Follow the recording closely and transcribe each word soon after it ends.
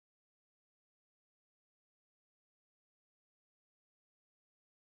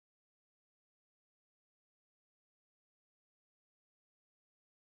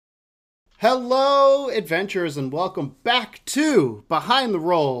Hello, adventurers, and welcome back to Behind the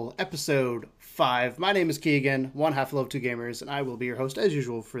Roll, episode 5. My name is Keegan, one half of Two Gamers, and I will be your host as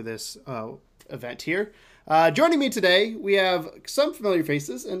usual for this event here. Joining me today, we have some familiar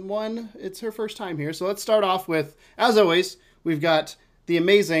faces, and one, it's her first time here. So let's start off with, as always, we've got the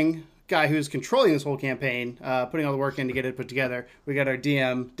amazing guy who's controlling this whole campaign, putting all the work in to get it put together. We got our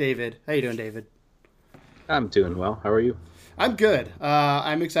DM, David. How you doing, David? I'm doing well. How are you? I'm good.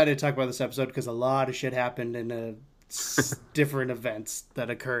 I'm excited to talk about this episode because a lot of shit happened in different events that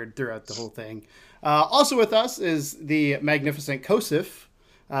occurred throughout the whole thing. Also with us is the magnificent Kosif,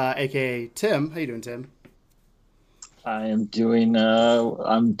 aka Tim. How you doing, Tim? I'm doing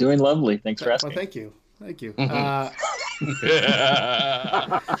lovely. Thanks for asking. Well, thank you.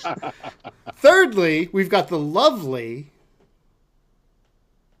 Thirdly, we've got the lovely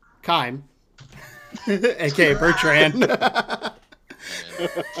Kime. aka Bertrand. How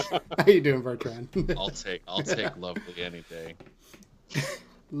you doing, Bertrand? I'll take lovely any day.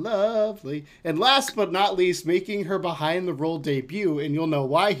 Lovely. And last but not least, making her behind the roll debut, and you'll know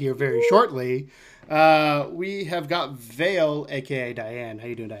why here very shortly. We have got Vale, aka Diane. How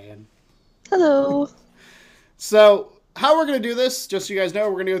you doing, Diane? Hello. So, how we're going to do this, just so you guys know,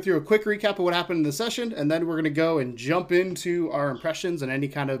 we're going to go through a quick recap of what happened in the session, and then we're going to go and jump into our impressions and any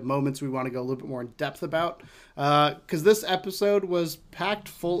kind of moments we want to go a little bit more in depth about. Because this episode was packed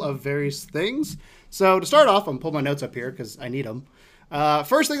full of various things. So to start off, I'm pulling my notes up here because I need them.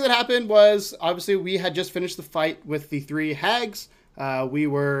 First thing that happened was, obviously, we had just finished the fight with the 3 hags. We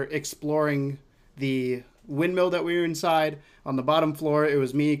were exploring the windmill that we were inside. On the bottom floor, it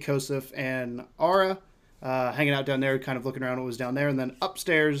was me, Kosif, and Aura. Hanging out down there, kind of looking around what was down there. And then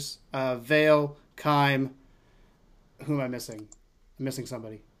upstairs, Vale, Kime, who am I missing? I'm missing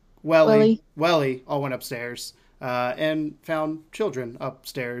somebody. Welly all went upstairs and found children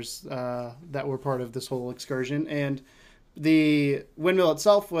upstairs that were part of this whole excursion. And the windmill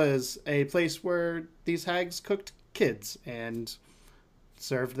itself was a place where these hags cooked kids and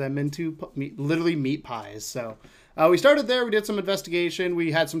served them into literally meat pies. So we started there. We did some investigation.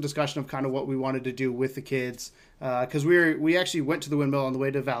 We had some discussion of kind of what we wanted to do with the kids because we actually went to the windmill on the way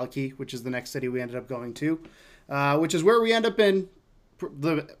to Valaki, which is the next city we ended up going to, which is where we end up in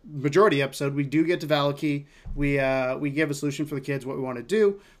the majority episode. We do get to Valaki. We give a solution for the kids what we want to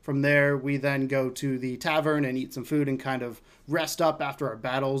do. From there, we then go to the tavern and eat some food and kind of rest up after our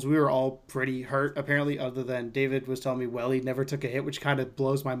battles. We were all pretty hurt, apparently, other than David was telling me Welly never took a hit, which kind of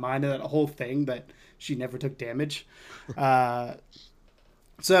blows my mind, that whole thing that she never took damage.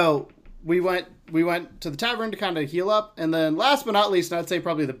 So we went to the tavern to kind of heal up. And then last but not least, and I'd say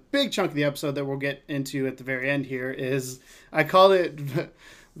probably the big chunk of the episode that we'll get into at the very end here is, I called it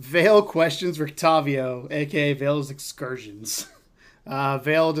Vale Questions Rictavio, aka Vale's Excursions.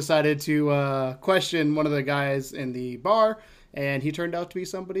 Vale decided to question one of the guys in the bar, and he turned out to be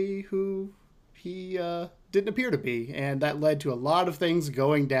somebody who he didn't appear to be. And that led to a lot of things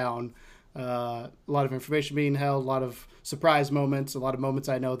going down. A lot of information being held, a lot of surprise moments, a lot of moments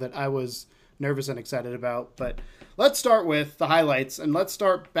I know that I was nervous and excited about. But let's start with the highlights, and let's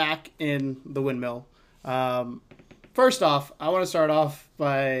start back in the windmill. First off, I want to start off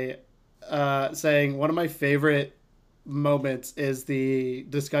by saying one of my favorite moments is the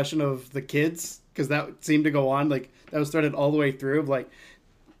discussion of the kids, because that seemed to go on, like, that was threaded all the way through, like,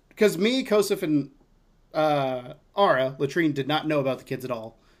 because me, Kosif, and Aura, Latrine, did not know about the kids at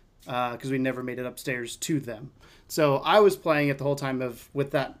all. Because we never made it upstairs to them. So I was playing it the whole time with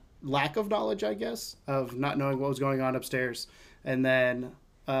that lack of knowledge, I guess, of not knowing what was going on upstairs. And then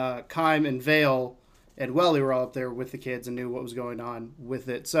Kime and Vale and Welly were all up there with the kids and knew what was going on with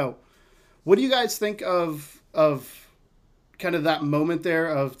it. So what do you guys think of kind of that moment there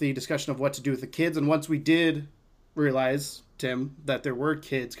of the discussion of what to do with the kids? And once we did realize, Tim, that there were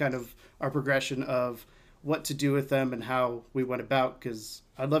kids, kind of our progression of what to do with them and how we went about, because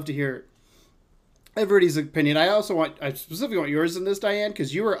I'd love to hear everybody's opinion. I specifically want yours in this, Diane,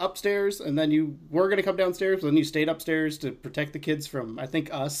 because you were upstairs and then you were going to come downstairs, but then you stayed upstairs to protect the kids from, I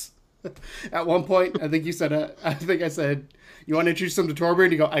think, us. At one point, I think you said, I said, you want to introduce them to Torbjorn?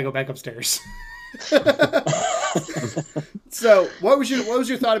 And you go, I go back upstairs. So what was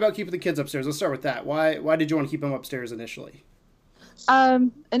your thought about keeping the kids upstairs? Let's start with that. Why did you want to keep them upstairs initially?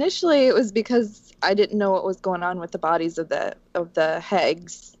 Initially it was because I didn't know what was going on with the bodies of the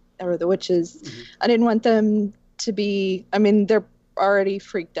hags or the witches. Mm-hmm. I didn't want them to be, I mean, they're already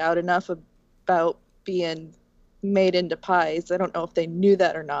freaked out enough about being made into pies. I don't know if they knew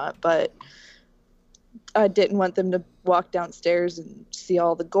that or not, but I didn't want them to walk downstairs and see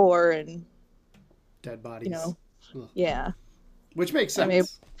all the gore and dead bodies. You know, yeah. Which makes sense. I mean,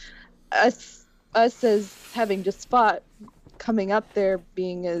 us as having just fought, coming up there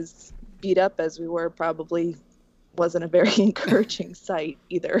being as beat up as we were probably wasn't a very encouraging sight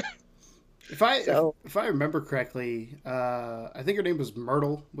either. If I remember correctly, I think her name was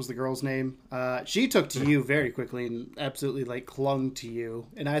Myrtle, was the girl's name. She took to you very quickly and absolutely like clung to you,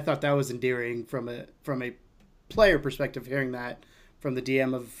 and I thought that was endearing from a player perspective. Hearing that from the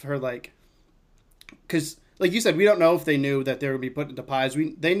DM of her, like, because like you said, we don't know if they knew that they were going to be put into pies.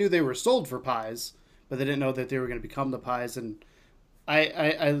 They knew they were sold for pies, but they didn't know that they were going to become the pies. And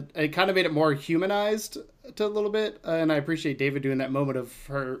I kind of made it more humanized to a little bit, and I appreciate David doing that moment of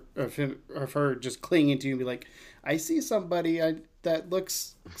her just clinging to you and be like, I see somebody that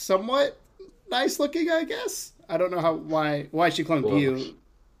looks somewhat nice looking, I guess. I don't know why she clung to you.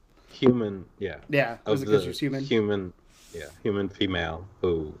 Human, yeah. Yeah, was it because she's human? Human female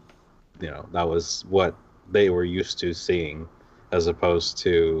who, that was what they were used to seeing, as opposed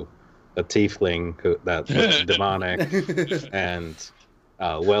to a tiefling that was demonic, and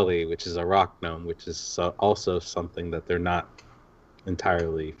Welly, which is a rock gnome, which is also something that they're not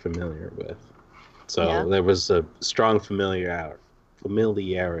entirely familiar with. So there was a strong familiarity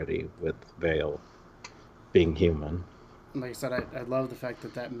with Vale being human. Like I said, I love the fact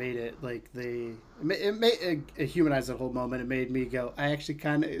that made it like it humanized the whole moment. It made me go, I actually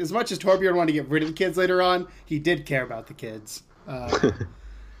kind of, as much as Torbjorn wanted to get rid of the kids later on, he did care about the kids. And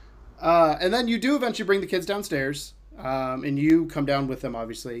then you do eventually bring the kids downstairs, and you come down with them,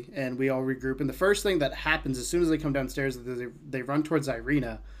 obviously, and we all regroup. And the first thing that happens as soon as they come downstairs, they run towards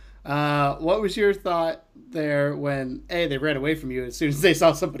Irina. What was your thought there when they ran away from you as soon as they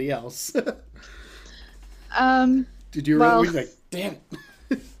saw somebody else? Did you really like, damn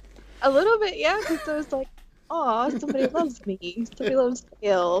it? A little bit, yeah, because I was like, aw, somebody loves me. Somebody loves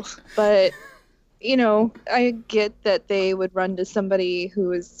Vale. But, I get that they would run to somebody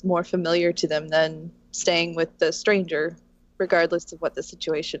who is more familiar to them than staying with the stranger, regardless of what the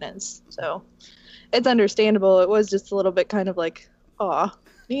situation is. So it's understandable. It was just a little bit kind of like, aw,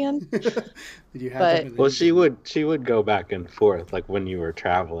 man. Did you have well, she would go back and forth, like when you were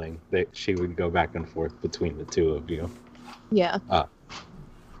traveling. She would go back and forth between the two of you. Yeah.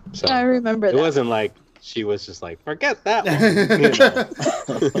 So I remember that. It wasn't like she was just like, forget that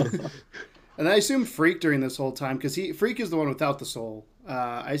one. And I assume Freak during this whole time, because Freak is the one without the soul.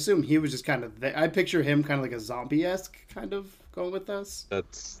 I assume he was just kind of I picture him kind of like a zombie-esque kind of going with us.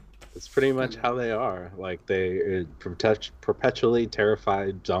 That's pretty much how they are. Like, they perpetually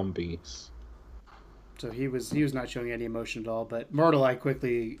terrified zombies. So he was not showing any emotion at all. But Myrtle, I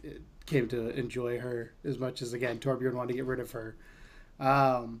quickly came to enjoy her as much as, again, Torbjorn wanted to get rid of her.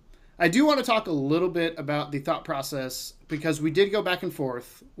 I do want to talk a little bit about the thought process, because we did go back and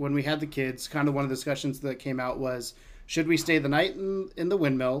forth when we had the kids. Kind of one of the discussions that came out was, should we stay the night in the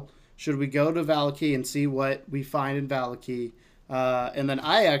windmill? Should we go to Valaki and see what we find in Valaki? And then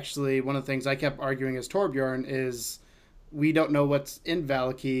one of the things I kept arguing as Torbjorn is, we don't know what's in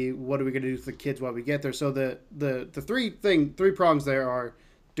Valaki. What are we going to do with the kids while we get there? So the three prongs there are,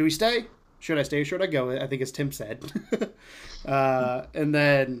 do we stay? Should I stay or should I go? I think as Tim said. And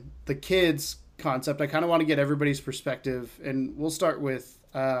then the kids concept, I kind of want to get everybody's perspective. And we'll start with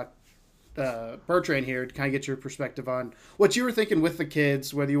Bertrand here to kind of get your perspective on what you were thinking with the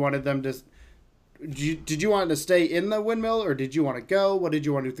kids, whether you wanted them to... Did you want to stay in the windmill, or did you want to go? What did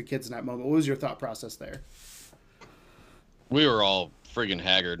you want to do with the kids in that moment? What was your thought process there? We were all friggin'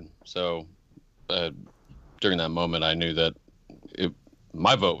 haggard, so during that moment, I knew that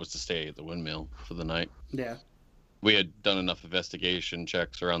my vote was to stay at the windmill for the night. Yeah. We had done enough investigation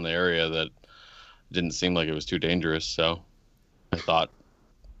checks around the area that it didn't seem like it was too dangerous, so I thought,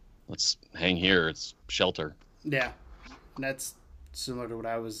 let's hang here. It's shelter. Yeah. And that's similar to what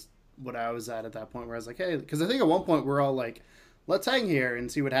I was at that point, where I was like, hey, because I think at one point we're all like, let's hang here and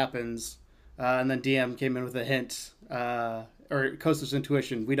see what happens. And then DM came in with a hint, or Costa's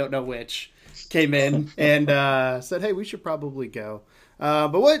intuition, we don't know which, came in and said, hey, we should probably go.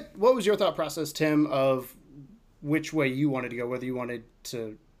 But what was your thought process, Tim, of which way you wanted to go, whether you wanted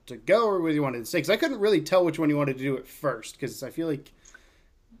to go or whether you wanted to stay? Because I couldn't really tell which one you wanted to do at first, because I feel like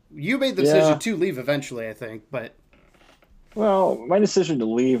you made the decision to leave eventually, I think. But well, my decision to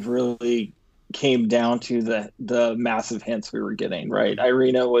leave really came down to the massive hints we were getting, right?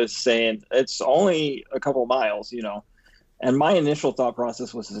 Irina was saying it's only a couple miles, and my initial thought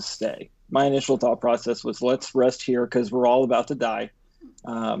process was to stay. My initial thought process was, let's rest here because we're all about to die,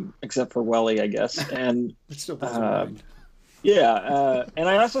 except for Welly, I guess. And it still blows my mind. Yeah, and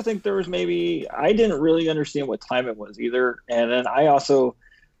I also think there was I didn't really understand what time it was either, and then I also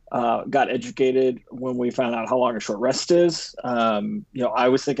got educated when we found out how long a short rest is. I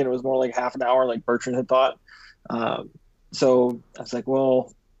was thinking it was more like half an hour, like Bertrand had thought. So I was like,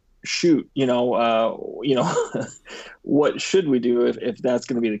 well, shoot, what should we do if that's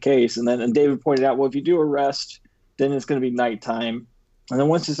going to be the case? And David pointed out, well, if you do a rest, then it's going to be nighttime. And then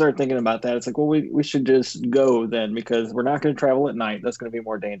once you start thinking about that, it's like, well, we should just go then, because we're not going to travel at night. That's going to be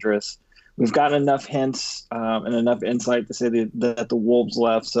more dangerous. We've gotten enough hints and enough insight to say that the wolves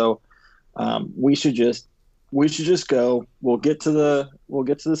left. So we should just go. We'll get to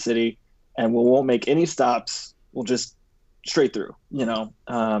the city, and we won't make any stops. We'll just straight through,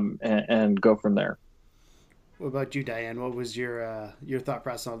 and go from there. What about you, Diane? What was your thought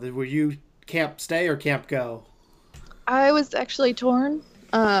process on this? Were you camp stay or camp go? I was actually torn,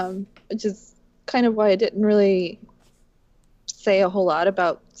 which is kind of why I didn't really say a whole lot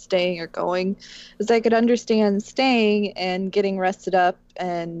about staying or going, because I could understand staying and getting rested up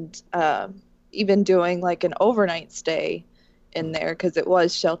and even doing like an overnight stay in there, because it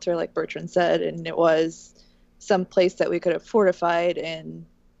was shelter, like Bertrand said, and it was some place that we could have fortified and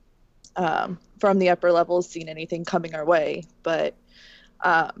from the upper levels seen anything coming our way. But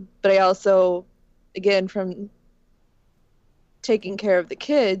I also, again, from taking care of the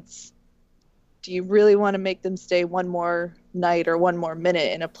kids, do you really want to make them stay one more night or one more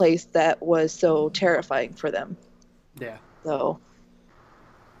minute in a place that was so terrifying for them? Yeah. So.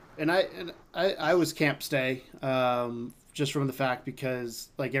 And I was camp stay, just from the fact because,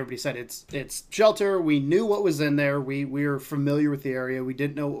 like everybody said, it's shelter. We knew what was in there. We were familiar with the area. We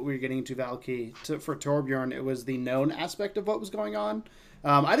didn't know what we were getting into Valky. For Torbjorn, it was the known aspect of what was going on.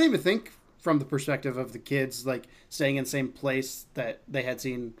 I didn't even think from the perspective of the kids, like staying in the same place that they had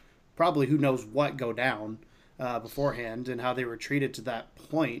seen probably who knows what go down beforehand, and how they were treated to that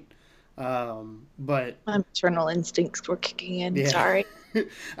point. But my maternal instincts were kicking in. Yeah. Sorry.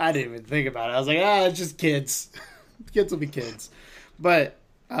 I didn't even think about it. I was like, it's just kids. Kids will be kids. But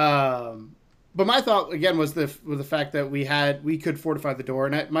my thought again was the fact that we could fortify the door.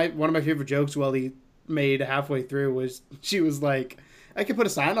 And one of my favorite jokes Welly made halfway through was, she was like, I could put a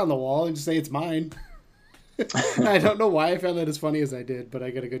sign on the wall and just say it's mine. I don't know why I found that as funny as I did, but I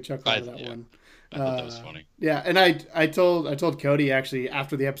got a good chuckle out of that one. I thought that was funny. Yeah, and I told Cody actually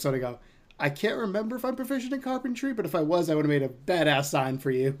after the episode, I go, I can't remember if I'm proficient in carpentry, but if I was, I would have made a badass sign for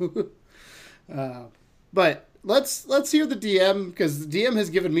you. But let's hear the DM, because the DM has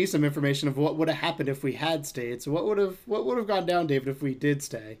given me some information of what would have happened if we had stayed. So what would have gone down, David, if we did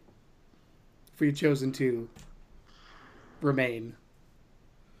stay? If we had chosen to remain?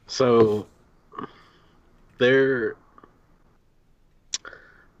 So the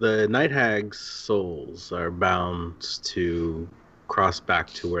Night Hag's souls are bound to cross back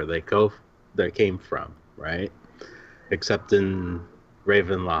to where they came from, right? Except in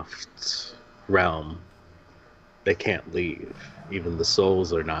Ravenloft's realm, they can't leave. Even the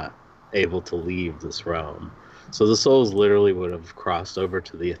souls are not able to leave this realm. So the souls literally would have crossed over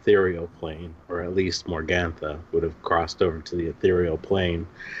to the ethereal plane, or at least Morgantha would have crossed over to the ethereal plane,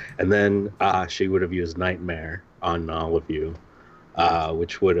 and then she would have used Nightmare on all of you,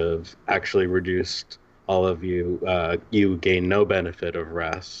 which would have actually reduced all of you. You gain no benefit of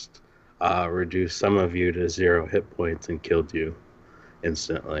rest, reduced some of you to 0 hit points, and killed you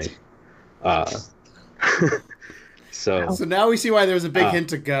instantly. So now we see why there was a big hint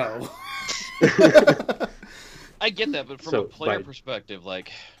to go. I get that, but from a player perspective,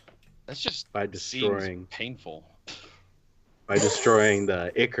 like, that's just seems painful. By destroying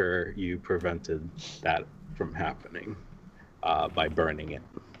the Ichor, you prevented that from happening by burning it.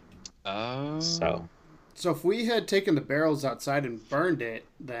 So if we had taken the barrels outside and burned it,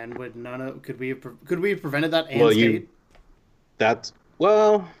 then could we have prevented that?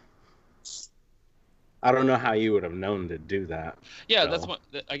 I don't know how you would have known to do that. Yeah, so. That's what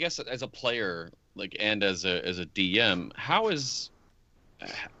I guess as a player, like, and as a DM, how is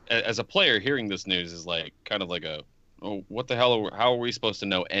as a player hearing this news is like kind of like what the hell? How are we supposed to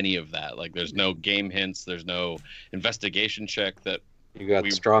know any of that? Like, there's no game hints, there's no investigation check that. You got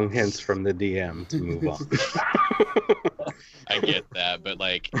strong hints from the DM to move on. I get that, but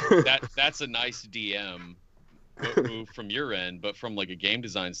like that's a nice DM move from your end. But from like a game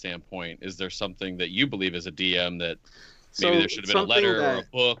design standpoint, is there something that you believe as a DM that maybe there should have been a letter or a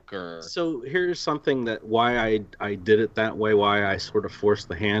book or? So here's something that why I did it that way, why I sort of forced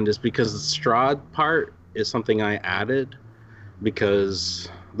the hand, is because the Strahd part is something I added, because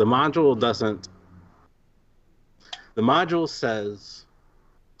the module doesn't. The module says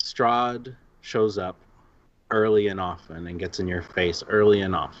Strahd shows up early and often and gets in your face early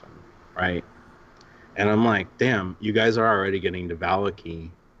and often, right? And I'm like, damn, you guys are already getting to Valaki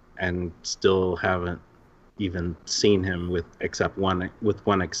and still haven't even seen him with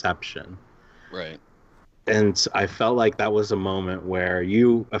one exception. Right. And I felt like that was a moment where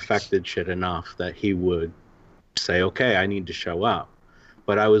you affected shit enough that he would say, okay, I need to show up.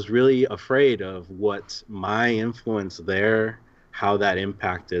 But I was really afraid of what my influence there, how that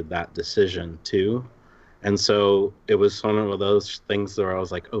impacted that decision too. And so it was one of those things where I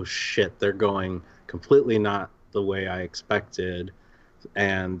was like, oh shit, they're going completely not the way I expected.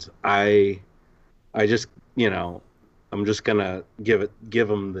 And I just, I'm just gonna give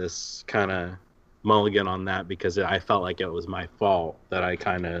them this kind of mulligan on that, because I felt like it was my fault that I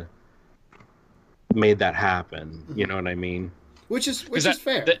kind of made that happen. You know what I mean? Which is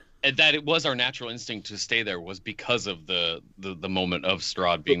fair. That it was our natural instinct to stay there was because of the moment of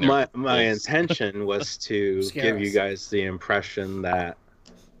Strahd being there. My intention was to give you guys the impression that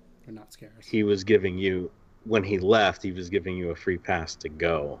Or not scare us. he was giving you, when he left, he was giving you a free pass to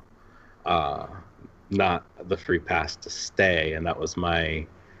go, not the free pass to stay. And that was my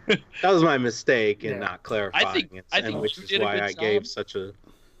mistake in not clarifying it, and which is why I gave such a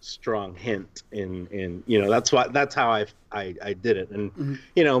strong hint in that's how I did it. And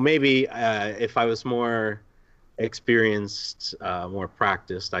maybe if I was more experienced, more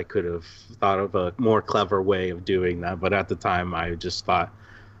practiced, I could have thought of a more clever way of doing that. But at the time, I just thought,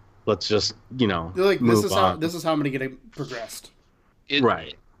 let's just like, move this is how I'm gonna get it progressed.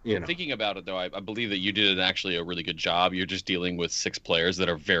 Right. Thinking about it, though, I believe that you did actually a really good job. You're just dealing with 6 players that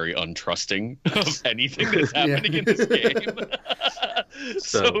are very untrusting of anything that's happening in this game.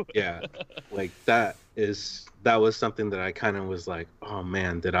 So yeah, like that was something that I kind of was like, oh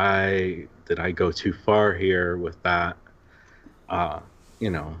man, did I go too far here with that? Yeah.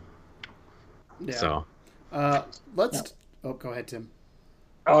 So Oh, go ahead, Tim.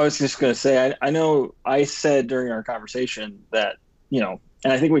 I was just going to say, I know I said during our conversation that,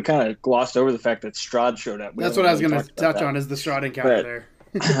 and I think we kind of glossed over the fact that Strahd showed up. That's what I was going to touch on, is the Strahd encounter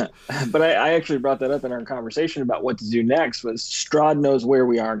there. But I actually brought that up in our conversation about what to do next. Was Strahd knows where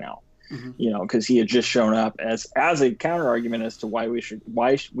we are now, because he had just shown up as a counter argument as to why we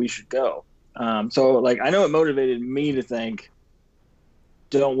should go. So like, I know it motivated me to think,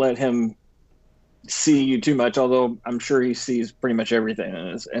 don't let him see you too much, although I'm sure he sees pretty much everything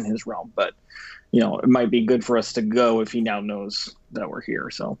in his realm. But it might be good for us to go if he now knows that we're here.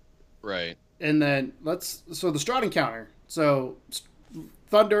 So right. And then the Strahd encounter. So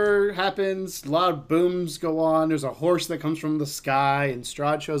thunder happens, loud booms go on. There's a horse that comes from the sky, and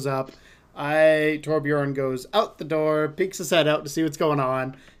Strahd shows up. Torbjorn goes out the door, peeks his head out to see what's going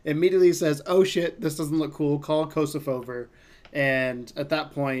on. Immediately says, "Oh shit, this doesn't look cool. Call Kosef over." And at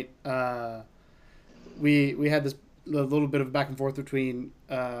that point, we had a little bit of back and forth between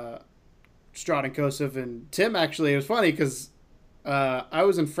Strahd and Kosef and Tim. Actually, it was funny because I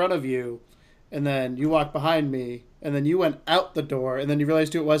was in front of you, and then you walked behind me, and then you went out the door, and then you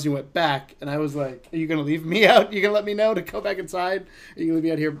realized who it was, and you went back, and I was like, are you going to leave me out? Are you going to let me know to go back inside? Are you going to leave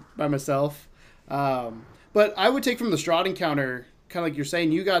me out here by myself? But I would take from the Strahd encounter, kind of like you're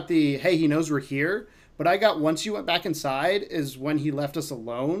saying, you got the, hey, he knows we're here, but I got, once you went back inside is when he left us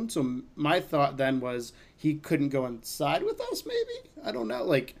alone. So my thought then was he couldn't go inside with us, maybe? I don't know.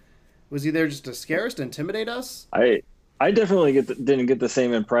 Like, was he there just to scare us, to intimidate us? I definitely didn't get the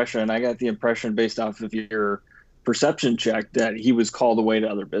same impression. I got the impression based off of your perception check that he was called away to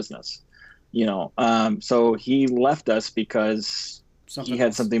other business. So he left us because he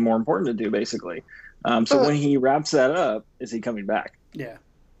had something more important to do, basically. So when he wraps that up, is he coming back? Yeah.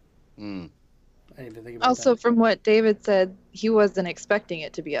 Mm. I didn't even think about Also, that. from what David said, he wasn't expecting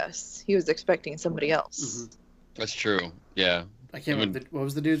it to be us. He was expecting somebody else. Mhm. That's true. Yeah. I can't remember. What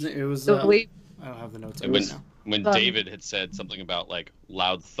was the dude's name? It was... So we I don't have the notes. When David had said something about like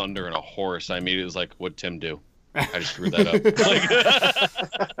loud thunder and a horse, I immediately was like, "What'd Tim do?" I just screwed that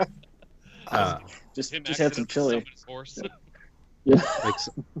up. Just Tim had some chili. summoned his horse. Yeah.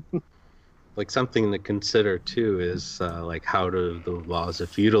 Like something to consider too is like, how do the laws of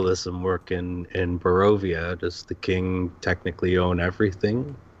feudalism work in Barovia? Does the king technically own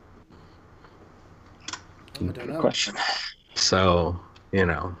everything? I don't know. Good question. So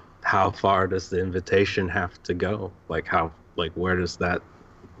how far does the invitation have to go? Like where does that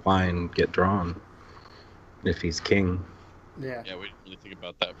line get drawn if he's king? Yeah. Yeah, we didn't really think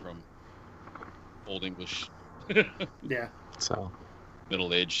about that from Old English, Yeah. So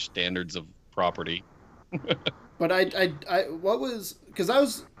Middle Age standards of property. But what was, because that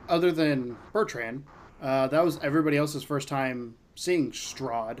was, other than Bertrand, that was everybody else's first time seeing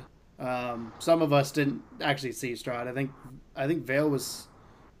Strahd. Some of us didn't actually see Strahd. I think Vale was.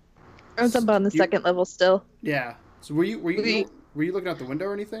 I was up on the second level still. Yeah. So were you Were you looking out the window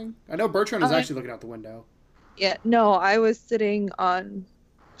or anything? I know Bertrand is actually looking out the window. Yeah, no, I was sitting on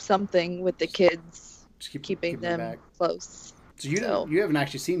something with the kids, Just keeping them back. close. So you haven't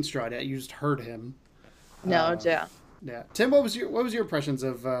actually seen Strahd yet. You just heard him. No, yeah. Yeah, Tim, what was your impressions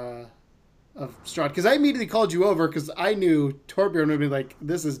of Strahd? Because I immediately called you over because I knew Torbjorn would be like,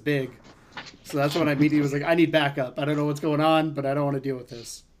 "This is big," so that's when I immediately was like, "I need backup. I don't know what's going on, but I don't want to deal with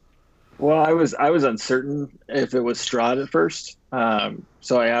this." Well, I was uncertain if it was Strahd at first,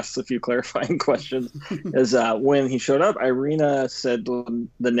 so I asked a few clarifying questions. As when he showed up, Irina said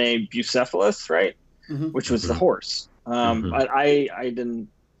the name Bucephalus, right, which was the horse. But I didn't.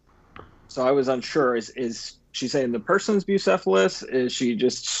 So I was unsure. Is she saying the person's Bucephalus? Is she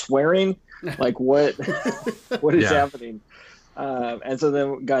just swearing? Like what? What is happening? And so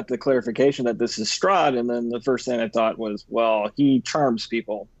then got the clarification that this is Strahd, and then the first thing I thought was, well, he charms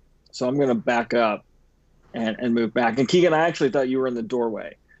people, so I'm going to back up and move back. And Keegan, I actually thought you were in the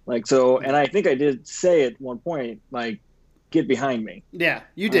doorway, like so, and I think I did say at one point, like, get behind me. Yeah,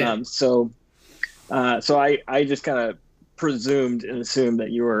 you did. So I just kind of presumed and assumed that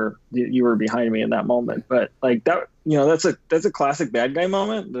you were behind me in that moment. But like that, that's a classic bad guy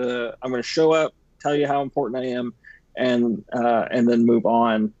moment. I'm going to show up, tell you how important I am, and then move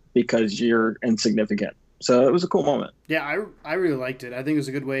on because you're insignificant. So it was a cool moment. Yeah, I really liked it. I think it was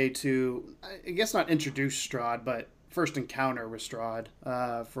a good way to, I guess, not introduce Strahd, but first encounter with Strahd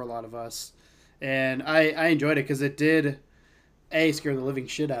for a lot of us. And I enjoyed it because it did scare the living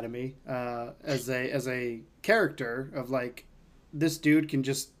shit out of me as a character of like, this dude can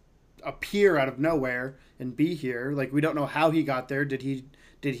just appear out of nowhere and be here. Like, we don't know how he got there. Did he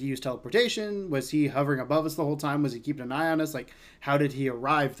use teleportation? Was he hovering above us the whole time? Was he keeping an eye on us? Like, how did he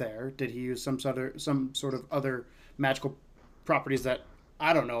arrive there? Did he use some sort of other magical properties that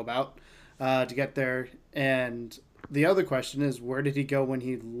I don't know about to get there? And the other question is, where did he go when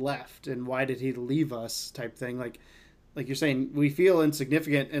he left, and why did he leave us? Type thing. Like you're saying, we feel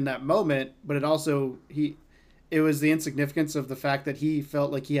insignificant in that moment, but it also it was the insignificance of the fact that he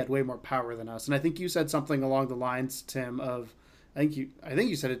felt like he had way more power than us. And I think you said something along the lines, Tim, of I think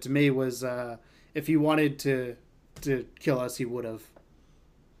you said it to me, was if he wanted to kill us, he would have.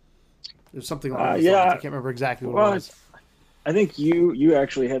 There's something along those lines. I can't remember exactly what it was. I think you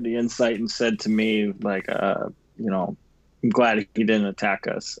actually had the insight and said to me, like, I'm glad he didn't attack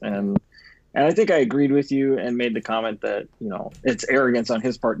us. And I think I agreed with you and made the comment that, it's arrogance on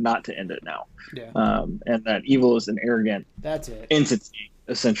his part not to end it now. Yeah. And that evil is an arrant entity,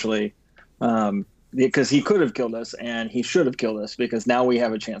 essentially. Because he could have killed us, and he should have killed us, because now we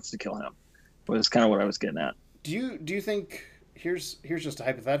have a chance to kill him. Was kind of what I was getting at. Do you think, here's just a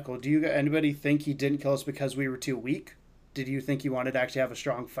hypothetical, anybody think he didn't kill us because we were too weak? Did you think he wanted to actually have a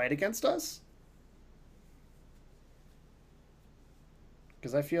strong fight against us?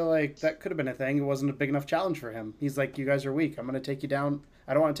 Because I feel like that could have been a thing. It wasn't a big enough challenge for him. He's like, you guys are weak. I'm going to take you down.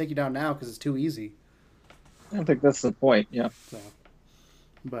 I don't want to take you down now because it's too easy. I don't think that's the point, yeah.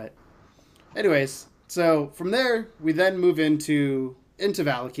 But anyways, so from there, we then move into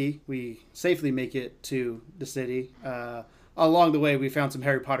Vallaki. We safely make it to the city. Along the way, we found some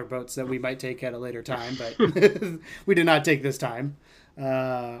Harry Potter boats that we might take at a later time, but we did not take this time.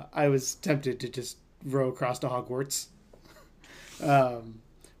 I was tempted to just row across to Hogwarts. But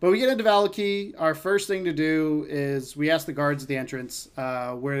we get into Vallaki. Our first thing to do is we ask the guards at the entrance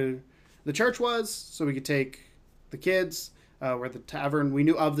where the church was, so we could take the kids. Where the tavern, we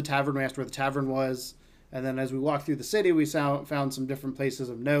knew of the tavern. We asked where the tavern was, and then as we walked through the city, we found some different places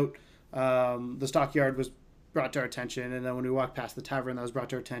of note. The stockyard was brought to our attention, and then when we walked past the tavern, that was brought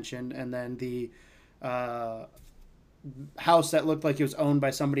to our attention, and then the house that looked like it was owned by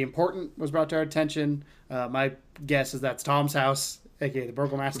somebody important was brought to our attention. My guess is that's Tom's house, aka the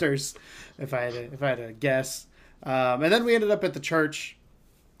Burgomasters, if I had to guess. And then we ended up at the church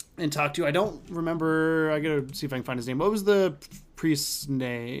and talked to, I don't remember, I gotta see if I can find his name. What was the priest's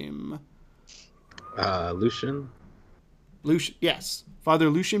name? Lucian. Yes, Father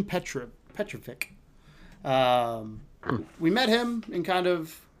Lucian Petrovic. We met him and kind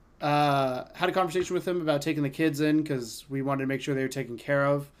of had a conversation with him about taking the kids in because we wanted to make sure they were taken care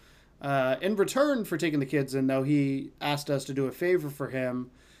of. In return for taking the kids in, though, he asked us to do a favor for him.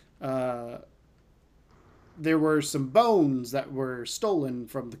 There were some bones that were stolen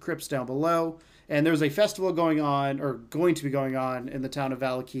from the crypts down below, and there was a festival going to be going on in the town of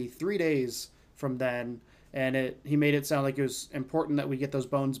Vallaki 3 days from then, and he made it sound like it was important that we get those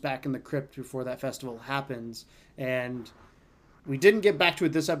bones back in the crypt before that festival happens. And we didn't get back to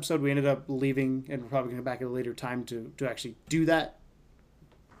it this episode. We ended up leaving, and we're probably going to go back at a later time to actually do that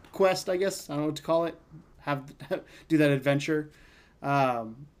quest, I guess. I don't know what to call it. have do that adventure.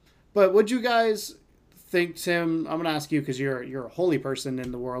 But would you guys think, Tim? I'm going to ask you because you're a holy person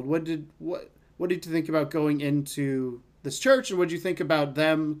in the world. What did you think about going into this church, and what did you think about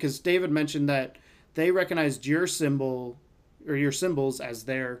them? Because David mentioned that they recognized your symbol or your symbols as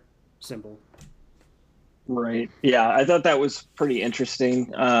their symbol. Right. Yeah, I thought that was pretty interesting.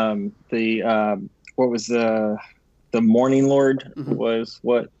 What was the Morning Lord was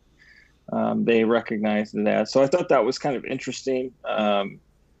what they recognized it as. So I thought that was kind of interesting.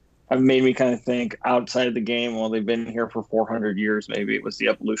 It made me kind of think outside of the game. Well, they've been here for 400 years. Maybe it was the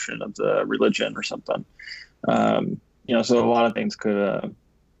evolution of the religion or something. So a lot of things could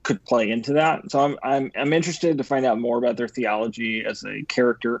play into that. So I'm interested to find out more about their theology as a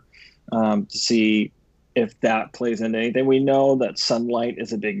character, to see if that plays into anything. We know that sunlight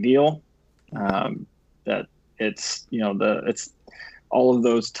is a big deal. That it's it's all of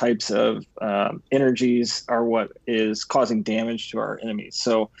those types of energies are what is causing damage to our enemies.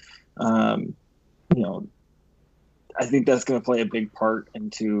 So, I think that's going to play a big part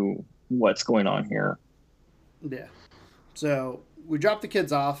into what's going on here. Yeah. So we dropped the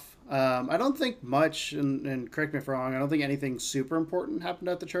kids off. I don't think much, and correct me if I'm wrong, I don't think anything super important happened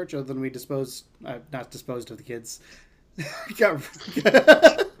at the church other than we not disposed of the kids.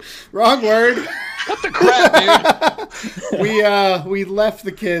 Wrong word. What the crap, dude? We left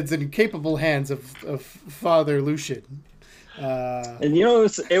the kids in capable hands of Father Lucian. And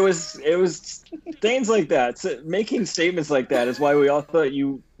it was things like that. So making statements like that is why we all thought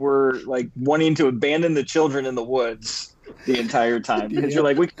you were like wanting to abandon the children in the woods the entire time, because you're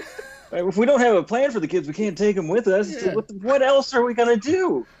like, if we don't have a plan for the kids, we can't take them with us. Yeah. So what else are we gonna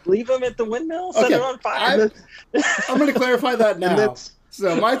do? Leave them at the windmill? Set it on fire? I'm going to clarify that now.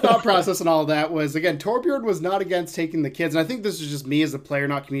 So my thought process and all that was, again, Torbjorn was not against taking the kids, and I think this is just me as a player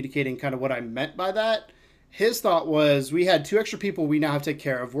not communicating kind of what I meant by that. His thought was, we had 2 extra people we now have to take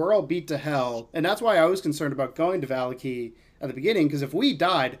care of. We're all beat to hell, and that's why I was concerned about going to Vallaki at the beginning, because if we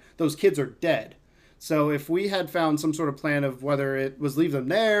died, those kids are dead. So if we had found some sort of plan of whether it was leave them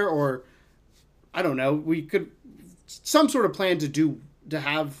there or, I don't know, we could, some sort of plan to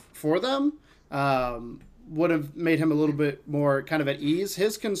have for them, would have made him a little bit more kind of at ease.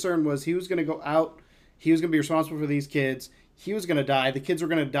 His concern was he was going to go out, he was going to be responsible for these kids, he was going to die, the kids were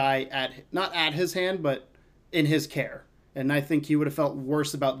going to die not at his hand, but in his care. And I think he would have felt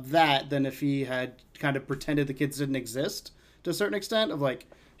worse about that than if he had kind of pretended the kids didn't exist to a certain extent, of like,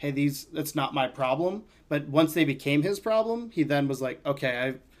 hey, that's not my problem. But once they became his problem, he then was like,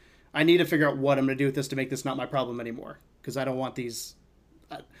 okay, I need to figure out what I'm going to do with this to make this not my problem anymore. Because I don't want these,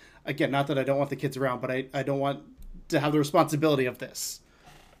 again, not that I don't want the kids around, but I don't want to have the responsibility of this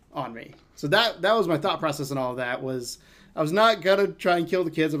on me. So that was my thought process, and all of that was, I was not going to try and kill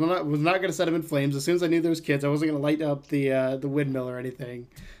the kids. Was not going to set them in flames. As soon as I knew there was kids, I wasn't going to light up the windmill or anything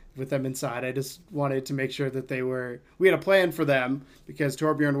with them inside. I just wanted to make sure that we had a plan for them, because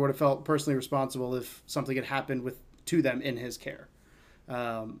Torbjorn would have felt personally responsible if something had happened to them in his care.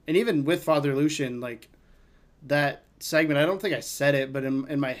 And even with Father Lucian, like that segment, I don't think I said it, but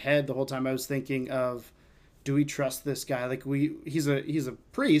in my head the whole time I was thinking of, do we trust this guy? Like he's a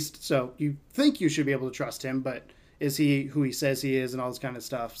priest, so you think you should be able to trust him, but is he who he says he is, and all this kind of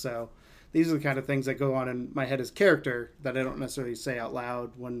stuff. So these are the kind of things that go on in my head as character that I don't necessarily say out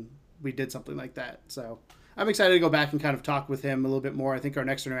loud when we did something like that. So I'm excited to go back and kind of talk with him a little bit more. I think our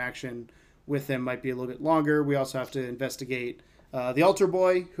next interaction with him might be a little bit longer. We also have to investigate the altar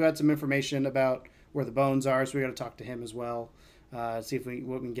boy, who had some information about where the bones are, so we got to talk to him as well. See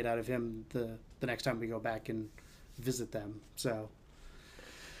what we can get out of him the next time we go back and visit them. So,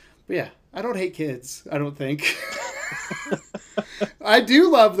 but yeah, I don't hate kids, I don't think. I do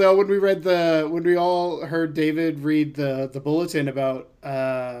love, though, when we all heard David read the bulletin about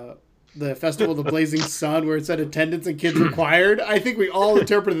the Festival of the Blazing Sun, where it said attendance and kids required. I think we all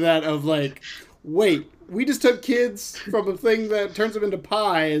interpreted that of like, wait, we just took kids from a thing that turns them into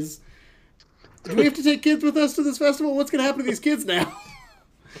pies. Do we have to take kids with us to this festival? What's going to happen to these kids now?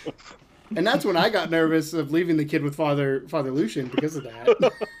 And that's when I got nervous of leaving the kid with Father Lucian because of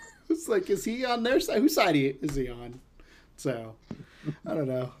that. It's like, is he on their side? Whose side is he on? So, I don't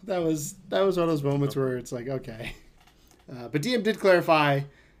know. That was one of those moments where it's like, okay. But DM did clarify,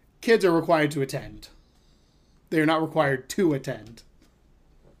 kids are required to attend. They are not required to attend.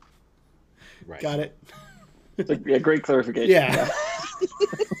 Right. Got it? Yeah, great clarification. Yeah.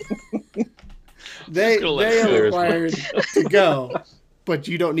 They are required to go, but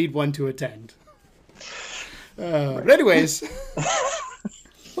you don't need one to attend. But anyways,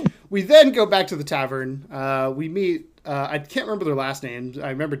 we then go back to the tavern. We meet I can't remember their last names. I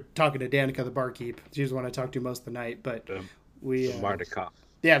remember talking to Danica, the barkeep. She was the one I talked to most of the night. But we Mardukov.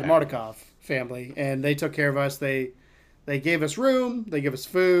 Yeah, the Mardukov family, and they took care of us. They gave us room. They gave us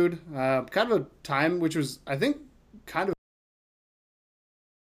food. Kind of a time which was, I think, kind of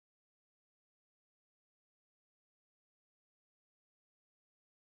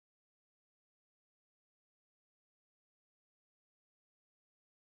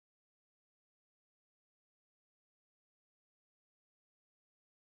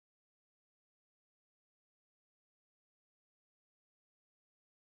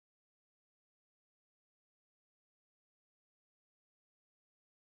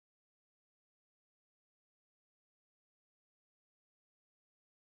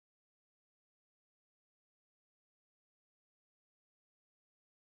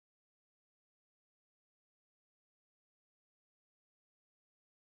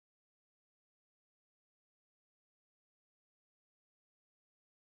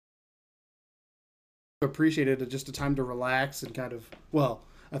appreciated it, just a time to relax and kind of, well,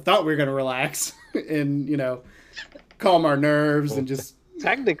 I thought we were going to relax and, calm our nerves and just...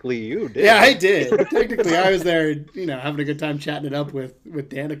 Technically, you did. Yeah, I did. Technically, I was there, having a good time chatting it up with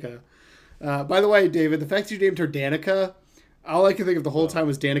Danica. By the way, David, the fact you named her Danica, all I could think of the whole time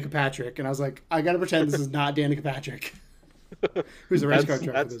was Danica Patrick, and I was like, I got to pretend this is not Danica Patrick. Who's a race car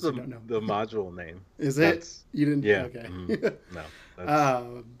driver? That's the module name. Is it? You didn't? Yeah. Okay.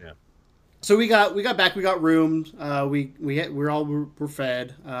 No. Yeah. So we got back. We got rooms. We're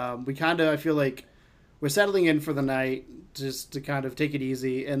fed. We kind of, I feel like we're settling in for the night just to kind of take it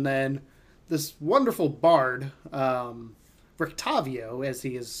easy. And then this wonderful bard, Rictavio, as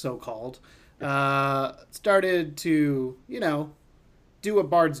he is so called, started to do what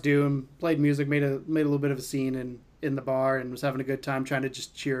bards do and played music, made a little bit of a scene in the bar, and was having a good time trying to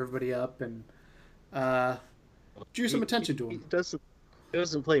just cheer everybody up and drew some attention to him. He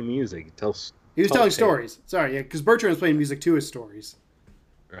doesn't play music. He was telling stories. Sorry, yeah, because Bertrand was playing music to his stories.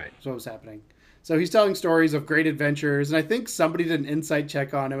 Right. That's what was happening. So he's telling stories of great adventures, and I think somebody did an insight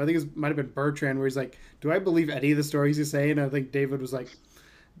check on him. I think it might have been Bertrand, where he's like, "Do I believe any of the stories he's saying?" And I think David was like,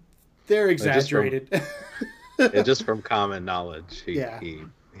 "They're exaggerated." Just from common knowledge,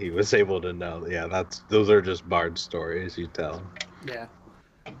 he was able to know. Yeah, those are just bard stories you tell. Yeah.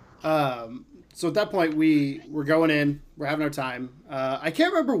 So at that point, we're going in. We're having our time. I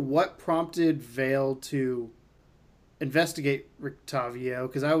can't remember what prompted Vale to investigate Rictavio,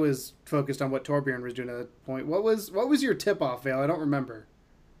 because I was focused on what Torbjorn was doing at that point. What was your tip-off, Vale? I don't remember.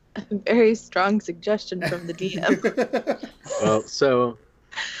 A very strong suggestion from the DM. Well,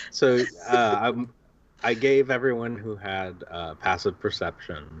 I gave everyone who had high passive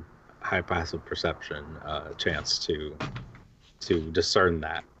perception, a chance to discern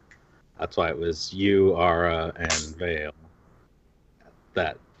that. That's why it was you, Ara, and Vale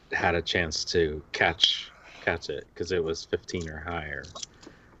that had a chance to catch it, because it was 15 or higher,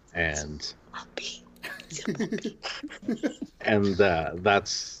 and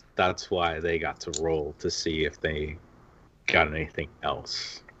that's why they got to roll to see if they got anything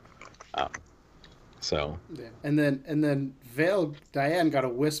else. So yeah. And then Vale, Diane got a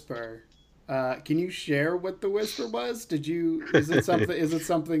whisper. Can you share what the whisper was? Is it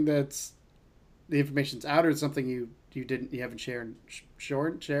something that's the information's out, or something you haven't shared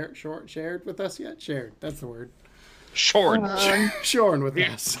with us yet? Shared. That's the word. Shorn. Shorn with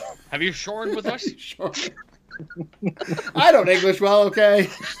us. Have you shorn with us? Shorn. I don't English well, okay?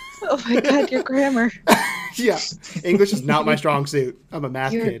 Oh my god, your grammar. Yeah. English is not my strong suit. I'm a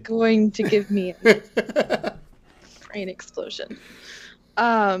math You're kid. going to give me a brain explosion.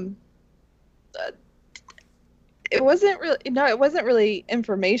 It wasn't really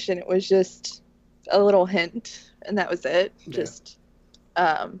information. It was just a little hint, and that was it. Yeah. Just,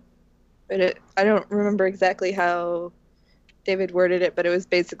 but I don't remember exactly how David worded it, but it was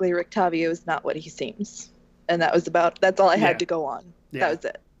basically Rictavio is not what he seems, and that's all I had to go on. Yeah. That was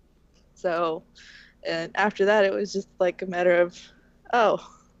it. So, and after that, it was just like a matter of, oh,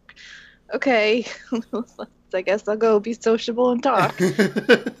 okay, I guess I'll go be sociable and talk.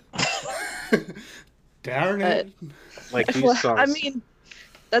 Darn it. Like you saw. I mean,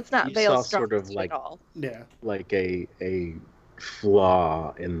 that's not Vale's strong sort of suit like, at all. Yeah. like a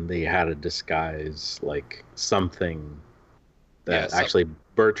flaw in the how to disguise, like something that actually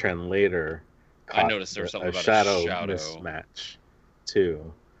Bertrand later I noticed there was something about a shadow shadow mismatch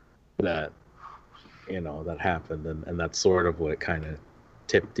too, that that happened, and that's sort of what kind of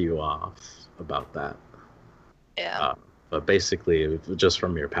tipped you off about that. Yeah. But basically, it was just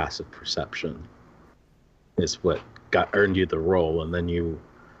from your passive perception is what earned you the roll, and then you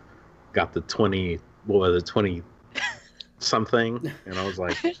got the 20. What was it? something, and I was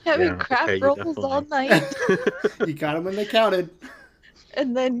like, Having yeah, crap okay, you rolls all night. You got him when they counted.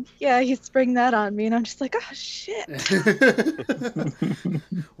 And then, yeah, he sprang that on me, and I'm just like, oh, shit.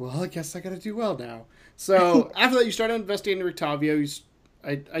 Well, I guess I got to do well now. So after that, you started investigating Rictavio.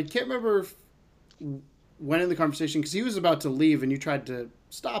 I can't remember when in the conversation, because he was about to leave, and you tried to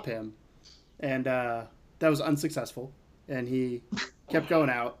stop him, and that was unsuccessful, and he kept going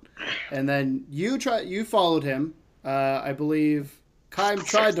out. And then you followed him. I believe Kaim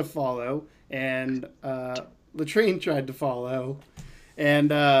tried to follow, and Latrine tried to follow. And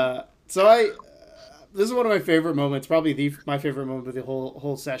so this is one of my favorite moments, probably my favorite moment of the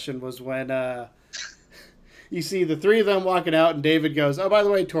whole session, was when you see the three of them walking out, and David goes, "Oh, by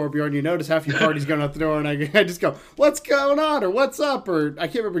the way, Torbjorn, you notice half your party's going out the door," and I just go, "What's going on?" or "What's up?" or I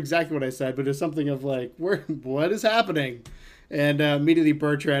can't remember exactly what I said, but it's something of like, "What is happening?" And immediately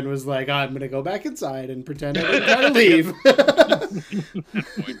Bertrand was like, "I'm going to go back inside and pretend I didn't try to leave."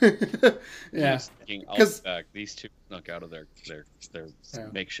 Yeah, because these two snuck out of their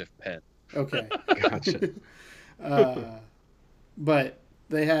makeshift pen. Okay, Gotcha. But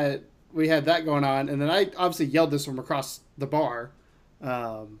we had that going on, and then I obviously yelled this from across the bar,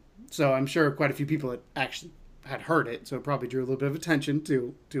 so I'm sure quite a few people had heard it, so it probably drew a little bit of attention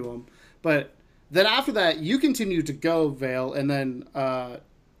to them. But then after that, you continued to go, Vale, and then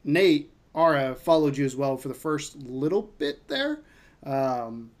Nate, Ara, followed you as well for the first little bit there.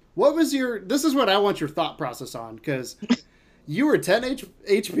 What was this is what I want your thought process on, because you were 10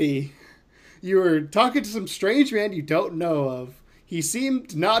 HP, you were talking to some strange man you don't know of, he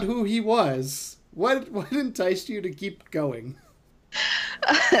seemed not who he was. What enticed you to keep going?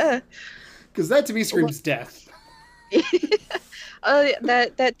 Because that to me screams death.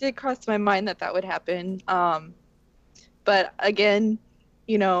 That did cross my mind that would happen. But again,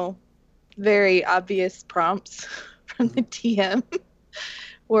 very obvious prompts from the TM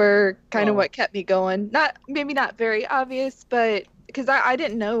were kind of what kept me going. Maybe not very obvious, but because I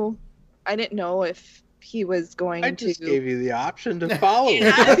didn't know if he was going to. I just gave you the option to follow.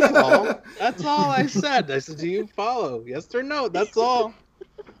 That's all. That's all I said. I said, "Do you follow? Yes or no?" That's all.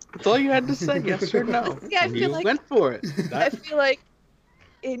 That's all you had to say, yes or no. Yeah, and you went for it. I feel like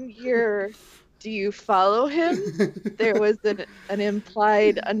in your "do you follow him?" there was an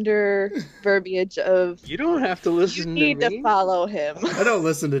implied under verbiage of you don't have to listen to me. You need to follow him. I don't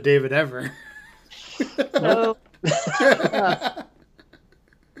listen to David ever. So,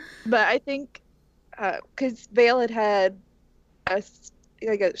 but I think because Vale had a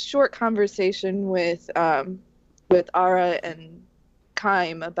short conversation with Ara and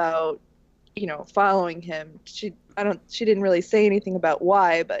Kaim about following him. She didn't really say anything about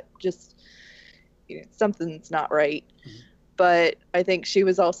why, but just something's not right. Mm-hmm. But I think she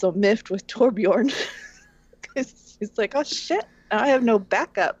was also miffed with Torbjorn because she's like, "Oh shit, I have no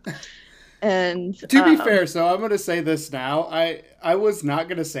backup." And to be fair, so I'm going to say this now. I was not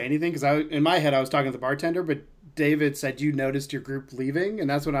going to say anything because in my head I was talking to the bartender, but David said you noticed your group leaving, and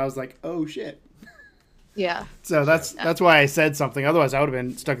that's when I was like, "Oh shit." Yeah. So that's why I said something. Otherwise, I would have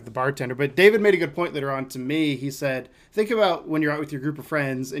been stuck at the bartender. But David made a good point later on to me. He said, think about when you're out with your group of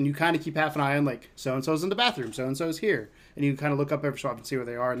friends and you kind of keep half an eye on, like, so-and-so's in the bathroom, so-and-so's here. And you kind of look up every so often and see where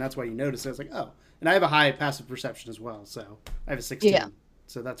they are, and that's why you notice it. I was like, oh. And I have a high passive perception as well, so I have a 16. Yeah.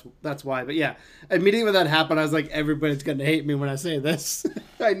 So that's why. But yeah, immediately when that happened, I was like, everybody's going to hate me when I say this.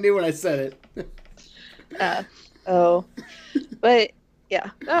 I knew when I said it. But yeah.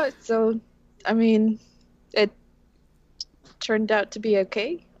 So, I mean, it turned out to be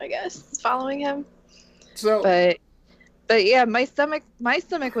okay, I guess, following him. So, but yeah, my stomach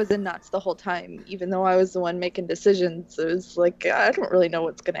was in knots the whole time, even though I was the one making decisions. It was like, I don't really know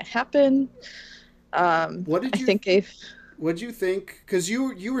what's going to happen. What did you think? Because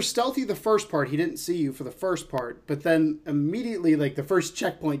you were stealthy the first part. He didn't see you for the first part, but then immediately, like the first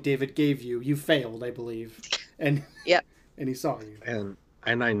checkpoint David gave you, you failed, I believe, and yeah, and he saw you.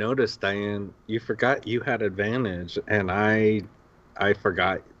 And I noticed, Diane, you forgot you had advantage, and I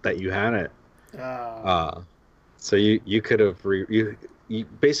forgot that you had it. So you could have you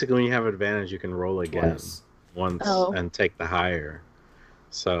basically, when you have advantage, you can roll again once and take the higher.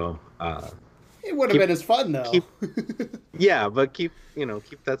 So it would have been as fun though. Yeah, but keep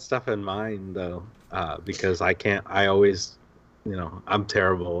that stuff in mind though, because I always, I'm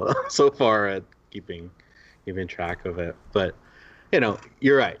terrible so far at keeping track of it, but.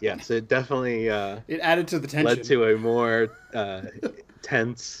 You're right. Yes, it definitely it added to the tension. Led to a more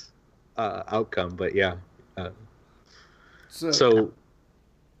tense outcome. But yeah. So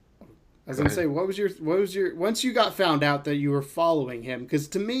was gonna say, what was your once you got found out that you were following him? Because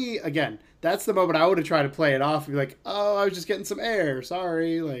to me, again, that's the moment I would have tried to play it off and be like, oh, I was just getting some air.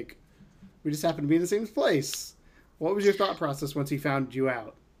 Sorry, like we just happened to be in the same place. What was your thought process once he found you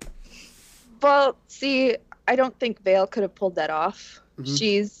out? Well, see, I don't think Vale could have pulled that off.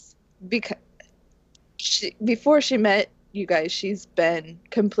 Mm-hmm. Before she met you guys, she's been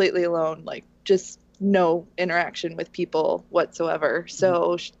completely alone, like just no interaction with people whatsoever.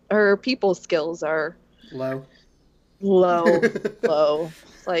 So her people skills are low,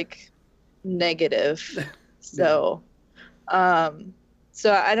 like negative. So,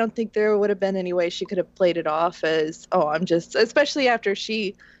 so I don't think there would have been any way she could have played it off as, oh, I'm just, especially after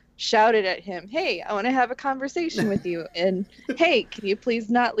she shouted at him, hey, I want to have a conversation with you, and hey, can you please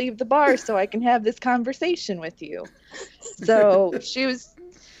not leave the bar so I can have this conversation with you? So she was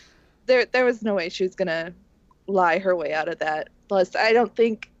there was no way she was gonna lie her way out of that. Plus, I don't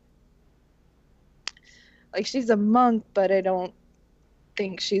think, like, she's a monk, but I don't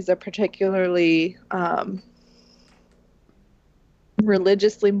think she's a particularly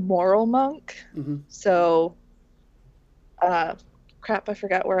religiously moral monk. Mm-hmm. So crap, I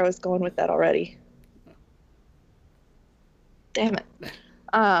forgot where I was going with that already. Damn it.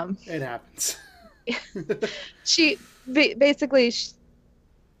 It happens. She basically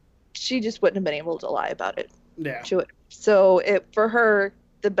she just wouldn't have been able to lie about it. Yeah. She would. So for her,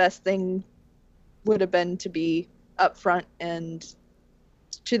 the best thing would have been to be upfront and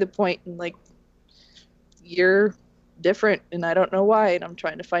to the point, and like, you're different and I don't know why, and I'm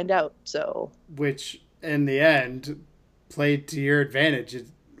trying to find out. So, which in the end played to your advantage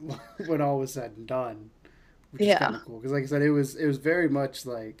when all was said and done, which is kind of cool, because like I said, it was very much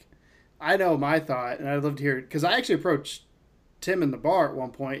like, I know my thought, and I'd love to hear it, because I actually approached Tim in the bar at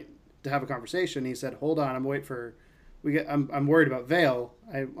one point to have a conversation. He said, hold on, I'm worried about Vale.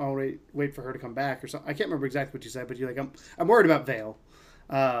 I'll wait for her to come back or something. I can't remember exactly what you said, but you're like, I'm worried about Vale.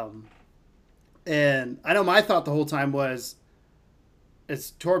 And I know my thought the whole time was,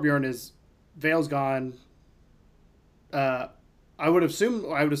 as Vale's gone, I would have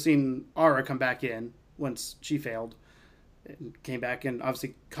seen Ara come back in once she failed and came back, and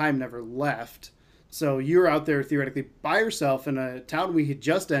obviously Kaim never left. So you were out there theoretically by yourself in a town we had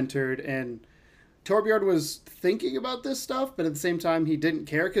just entered, and Torbjorn was thinking about this stuff, but at the same time he didn't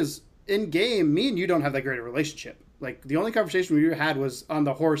care, because in game, me and you don't have that great a relationship. Like, the only conversation we had was on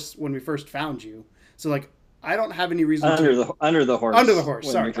the horse when we first found you. So like, I don't have any reason under the horse. Under the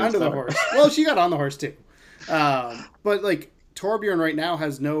horse. Sorry, under the horse. Well, she got on the horse too. But like, Torbjorn right now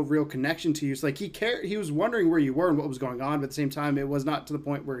has no real connection to you. So like, he was wondering where you were and what was going on, but at the same time, it was not to the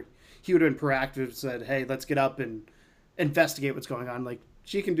point where he would have been proactive and said, hey, let's get up and investigate what's going on. Like,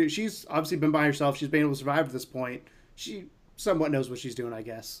 she's obviously been by herself. She's been able to survive at this point. She somewhat knows what she's doing, I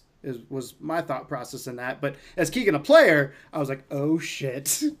guess, was my thought process in that. But as Keegan, a player, I was like, oh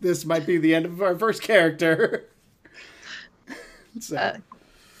shit, this might be the end of our first character. So.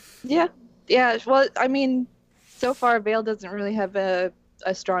 Yeah. Well, I mean, so far, Vale doesn't really have a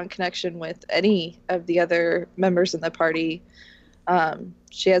strong connection with any of the other members in the party.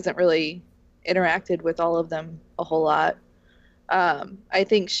 She hasn't really interacted with all of them a whole lot. I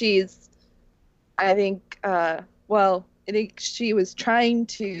think she was trying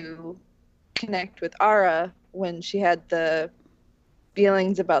to connect with Ara when she had the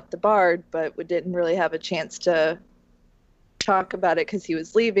feelings about the bard, but didn't really have a chance to talk about it because he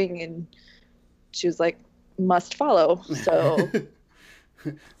was leaving, and she was like, must follow. So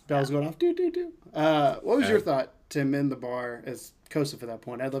bells going off. What was your thought, Tim, in the bar as Kosef at that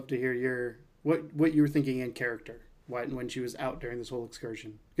point? I'd love to hear what you were thinking in character when she was out during this whole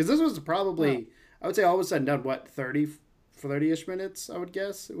excursion, because this was probably, I would say, all of a sudden done, what, 30-ish minutes, I would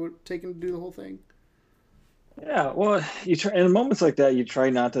guess it would take him to do the whole thing. Yeah, well, you try in moments like that, you try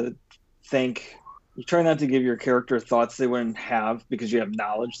not to think, you try not to give your character thoughts they wouldn't have, because you have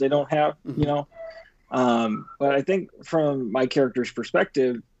knowledge they don't have, you know. But I think from my character's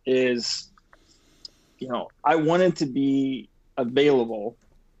perspective is, you know, I wanted to be available,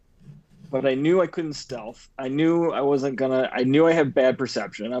 but I knew I couldn't stealth. I knew I knew I have bad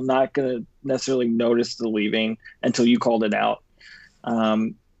perception. I'm not going to necessarily notice the leaving until you called it out.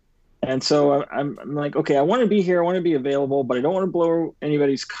 And so I'm like, okay, I want to be here. I want to be available, but I don't want to blow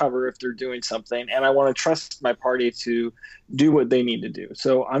anybody's cover if they're doing something. And I want to trust my party to do what they need to do.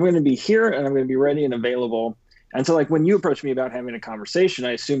 So I'm going to be here, and I'm going to be ready and available. And so, like, when you approached me about having a conversation,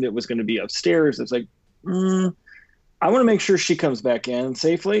 I assumed it was going to be upstairs. It's like, I want to make sure she comes back in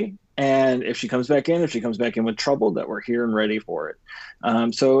safely. And if she comes back in with trouble, that we're here and ready for it.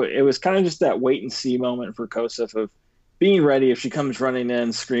 So it was kind of just that wait and see moment for Kosef of, being ready if she comes running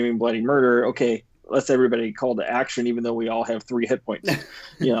in screaming bloody murder. Okay, let's everybody call to action, even though we all have 3 hit points.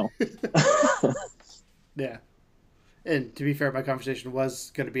 You know. Yeah. And to be fair, my conversation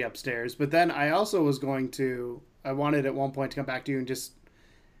was going to be upstairs, but then I also was I wanted at one point to come back to you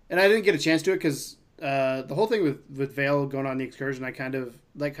and I didn't get a chance to it because the whole thing with Vale going on the excursion, I kind of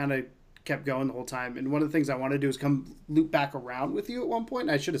kept going the whole time. And one of the things I wanted to do is come loop back around with you at one point.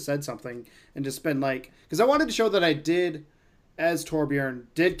 And I should have said something and just been like, because I wanted to show that I did, as Torbjorn,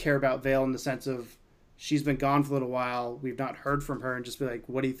 did care about Vale in the sense of she's been gone for a little while. We've not heard from her, and just be like,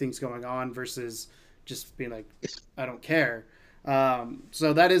 what do you think's going on versus just being like, I don't care.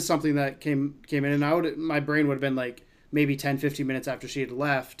 So that is something that came in, and my brain would have been like maybe 10, 15 minutes after she had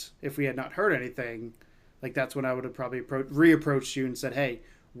left, if we had not heard anything, like that's when I would have probably reapproached you and said, hey,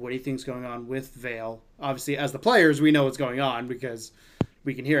 what do you think's going on with Vale? Obviously, as the players, we know what's going on because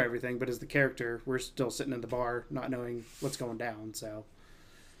we can hear everything, but as the character, we're still sitting in the bar not knowing what's going down. So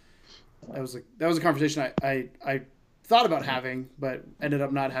that was a conversation I thought about having, but ended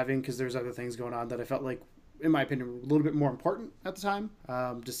up not having because there's other things going on that I felt like, in my opinion, were a little bit more important at the time,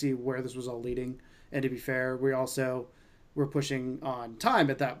 to see where this was all leading. And to be fair, we're pushing on time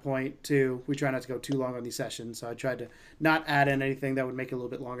at that point too. We try not to go too long on these sessions, so I tried to not add in anything that would make it a little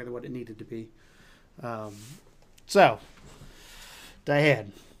bit longer than what it needed to be. So,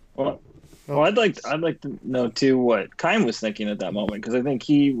 Diane. Well, I'd like to know too what Kym was thinking at that moment, because I think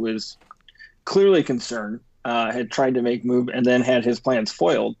he was clearly concerned, had tried to make move, and then had his plans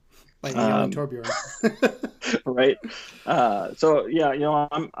foiled. Like Torbjorn. Right. So yeah, you know,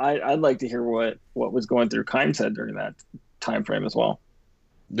 I'd like to hear what was going through Kym's head during that time frame as well.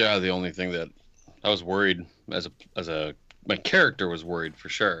 Yeah, the only thing that I was worried my character was worried for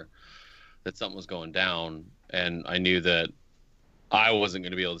sure that something was going down, and I knew that I wasn't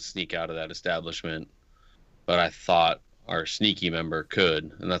going to be able to sneak out of that establishment, but I thought our sneaky member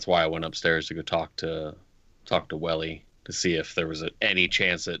could, and that's why I went upstairs to go talk to Welly to see if there was any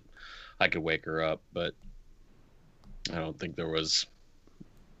chance that I could wake her up, but I don't think there was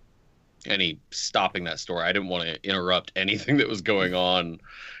any stopping that story. I didn't want to interrupt anything that was going on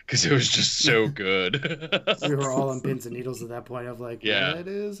because it was just so good. We were all on pins and needles at that point of like, yeah, what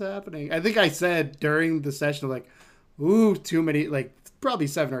is happening? I think I said during the session, like, ooh, too many, like probably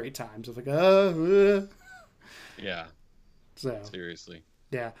 7 or 8 times. I was like, Yeah. So seriously.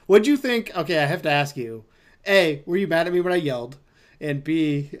 Yeah. What'd you think? Okay, I have to ask you. A, were you mad at me when I yelled? And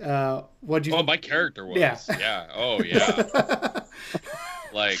B, what'd you... Oh, my character was. Yeah. Yeah. Oh, yeah.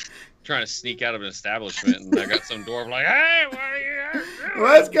 Like, trying to sneak out of an establishment, and I got some dwarf like, hey, what are you doing?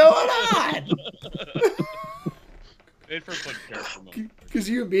 What's going on? Made for a fun character moment. Because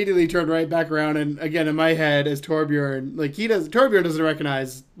you immediately turned right back around, and again, in my head, as Torbjorn, like, Torbjorn doesn't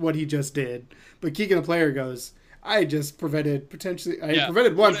recognize what he just did, but Keegan, the player, goes... I prevented potentially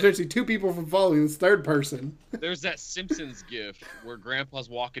 2 people from following this third person. There's that Simpsons gif where Grandpa's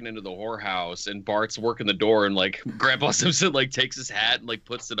walking into the whorehouse and Bart's working the door, and like Grandpa Simpson like takes his hat and like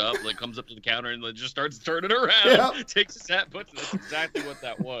puts it up, like comes up to the counter and like just starts turning around. Yep. Takes his hat, puts it. That's exactly what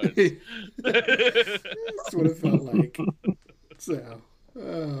that was. That's what it felt like. So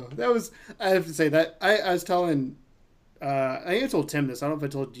that was. I have to say that I was telling. I think I told Tim this. I don't know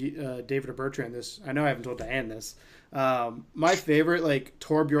if I told David or Bertrand this. I know I haven't told Diane this. My favorite, like,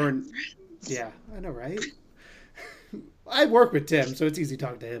 Torbjorn... Yeah, I know, right? I work with Tim, so it's easy to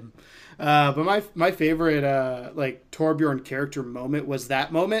talk to him. But my favorite, like, Torbjorn character moment was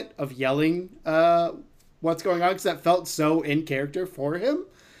that moment of yelling what's going on, because that felt so in character for him.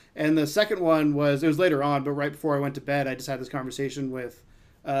 And the second one was... It was later on, but right before I went to bed, I just had this conversation with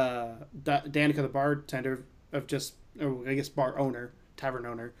Danica, the bartender, of just... Or I guess tavern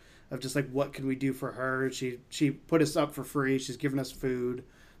owner, of just like, what can we do for her? She put us up for free. She's given us food.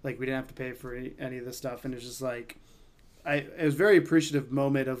 Like, we didn't have to pay for any of this stuff. And it's just like, it was a very appreciative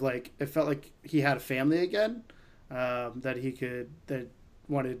moment of like, it felt like he had a family again, that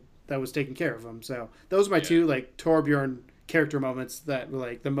was taking care of him. So those are my 2 like Torbjorn character moments that were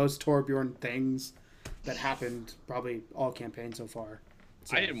like the most Torbjorn things that happened probably all campaign so far.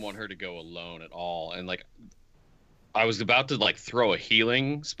 So. I didn't want her to go alone at all. And like, I was about to like throw a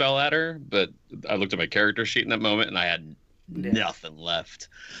healing spell at her, but I looked at my character sheet in that moment and I had nothing left.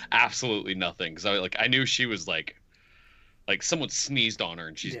 Absolutely nothing. Because I knew she was like someone sneezed on her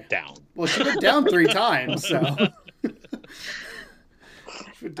and she's down. Well, she went down 3 times, so.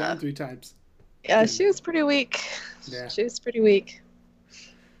 She went down 3 times. Yeah, she was pretty weak. Yeah. She was pretty weak.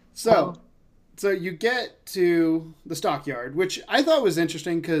 So you get to the stockyard, which I thought was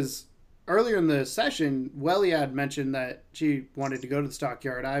interesting because earlier in the session, Welly had mentioned that she wanted to go to the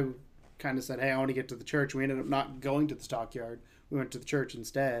stockyard. I kind of said, hey, I want to get to the church. We ended up not going to the stockyard. We went to the church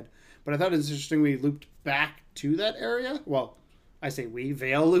instead. But I thought it was interesting we looped back to that area. Well, I say we,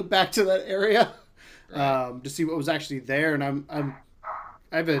 Vale looped back to that area to see what was actually there. And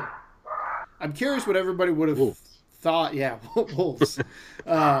I'm curious what everybody would have thought. Yeah, wolves.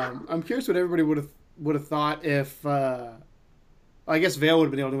 I'm curious what everybody would have thought if. I guess Vale would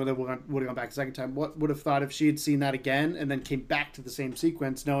have been the only one that would have gone back a second time. What would have thought if she had seen that again and then came back to the same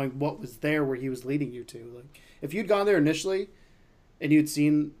sequence, knowing what was there where he was leading you to? Like, if you'd gone there initially and you'd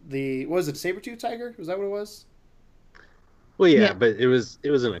seen what was it, saber-tooth tiger? Was that what it was? Well, yeah, but it was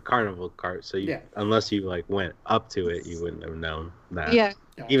in a carnival cart, so unless you like went up to it, you wouldn't have known that. Yeah.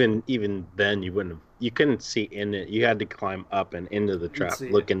 Even then, you couldn't see in it. You had to climb up and into the trap,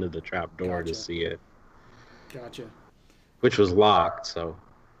 look into the trap door to see it. Gotcha. Which was locked, so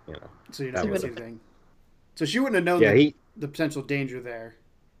So you're not going to see anything. So she wouldn't have known the potential danger there.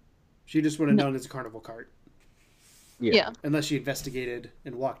 She just would have known it's a carnival cart. Yeah. Unless she investigated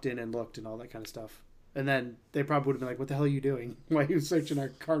and walked in and looked and all that kind of stuff. And then they probably would have been like, what the hell are you doing? Why are you searching our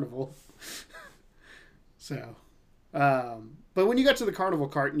carnival? So, but when you got to the carnival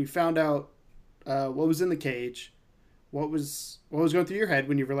cart and you found out what was in the cage, what was going through your head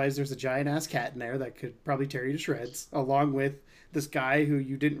when you realized there's a giant ass cat in there that could probably tear you to shreds, along with this guy who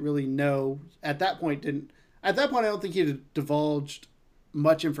you didn't really know at that point. I don't think he had divulged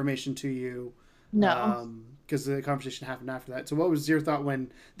much information to you. No. Because the conversation happened after that. So what was your thought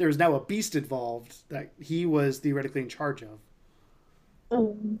when there was now a beast involved that he was theoretically in charge of?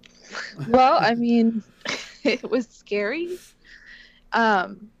 Well, I mean, it was scary.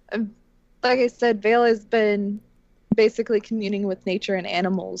 Like I said, Vale has been basically communing with nature and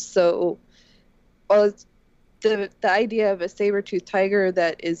animals. So, the idea of a saber-toothed tiger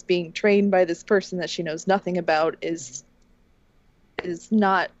that is being trained by this person that she knows nothing about is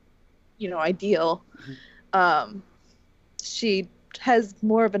not, ideal. She has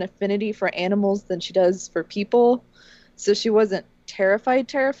more of an affinity for animals than she does for people. So she wasn't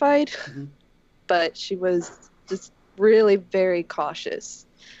terrified, but she was just really very cautious.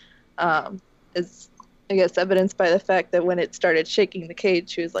 As I guess evidenced by the fact that when it started shaking the cage,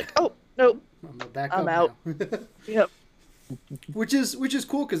 she was like, "Oh nope, I'm out." Yep. Which is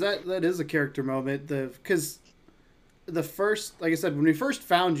cool because that is a character moment. Because the first, like I said, when we first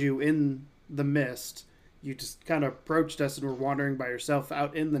found you in the mist, you just kind of approached us and were wandering by yourself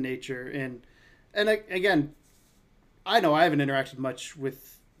out in the nature. And again, I know I haven't interacted much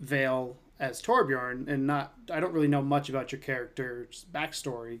with Vale as Torbjorn, and I don't really know much about your character's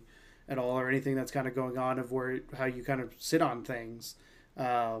backstory at all, or anything that's kind of going on of how you kind of sit on things.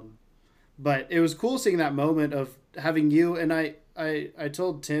 But it was cool seeing that moment of having you, and I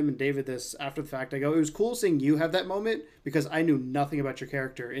told Tim and David this after the fact. I go, it was cool seeing you have that moment because I knew nothing about your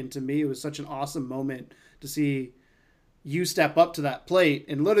character, and to me it was such an awesome moment to see you step up to that plate.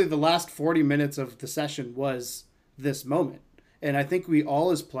 And literally the last 40 minutes of the session was this moment. And I think we all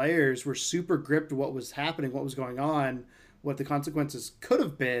as players were super gripped to what was happening, what was going on, what the consequences could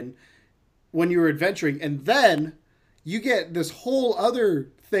have been when you were adventuring. And then you get this whole other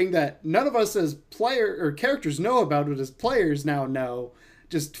thing that none of us as player or characters know about, but as players now know,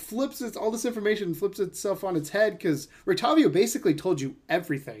 just all this information flips itself on its head, because Rictavio basically told you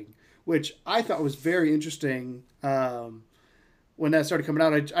everything, which I thought was very interesting. When that started coming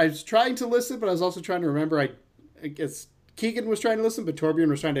out, I was trying to listen, but I was also trying to remember. I guess Keegan was trying to listen, but Torbjorn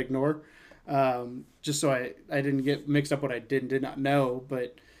was trying to ignore, just so I didn't get mixed up what I did not know.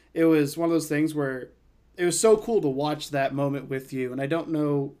 But it was one of those things where it was so cool to watch that moment with you. And I don't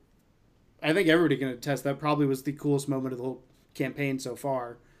know, I think everybody can attest that probably was the coolest moment of the whole campaign so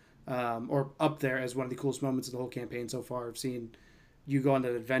far, or up there as one of the coolest moments of the whole campaign so far, of seeing you go on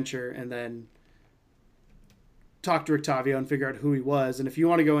that adventure and then talk to Rictavio and figure out who he was. And if you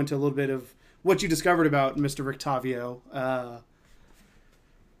want to go into a little bit of what you discovered about Mr. Rictavio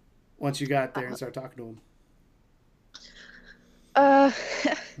once you got there and started talking to him.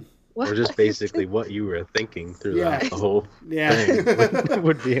 Or just basically what you were thinking through the whole thing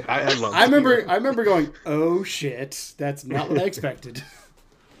would be. I remember going, "Oh shit, that's not what I expected."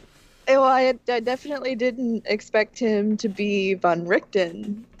 Well, I definitely didn't expect him to be Von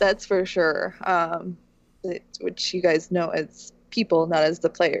Richten. That's for sure. Which you guys know as people, not as the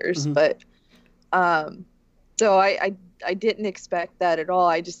players. Mm-hmm. But so I didn't expect that at all.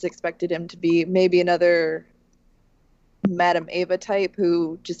 I just expected him to be maybe another Madame Ava type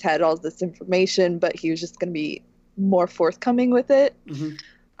who just had all this information, but he was just going to be more forthcoming with it.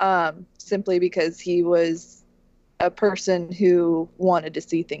 Mm-hmm. Simply because he was a person who wanted to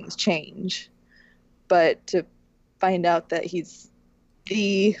see things change. But to find out that he's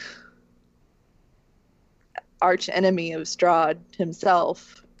the arch enemy of Strahd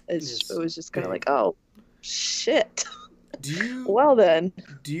himself. Yes. It was just kind of like, oh, shit. Do you Well then.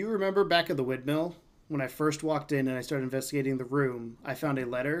 do you remember back at the windmill when I first walked in and I started investigating the room? I found a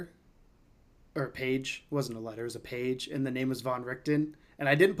letter or a page. It wasn't a letter, it was a page, and the name was Von Richten. And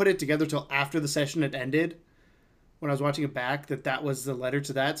I didn't put it together till after the session had ended. When I was watching it back, that was the letter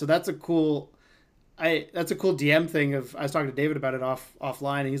to that. So that's a cool DM thing. Of I was talking to David about it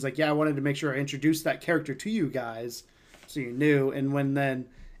offline, and he's like, "Yeah, I wanted to make sure I introduced that character to you guys, so you knew." And when then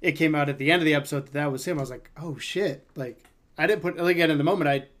it came out at the end of the episode that was him, I was like, "Oh shit!" Like I didn't put again in the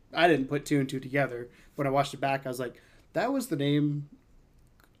moment. I didn't put two and two together. When I watched it back, I was like, "That was the name."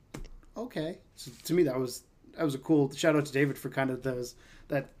 Okay, so to me that was a cool shout out to David for kind of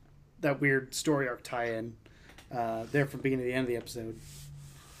that weird story arc tie-in there from beginning to the end of the episode.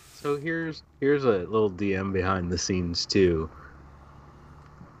 So here's a little DM behind the scenes too.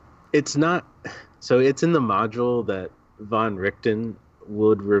 It's not so it's in the module that Von Richten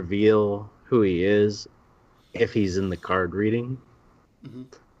would reveal who he is if he's in the card reading. Mm-hmm.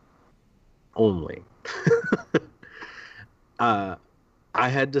 Only. I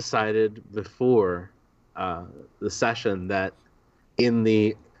had decided before the session that in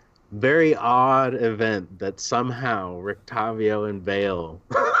the very odd event that somehow Rictavio and Vale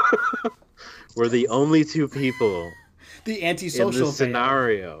were the only two people The antisocial in this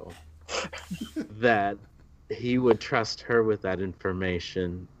scenario that he would trust her with that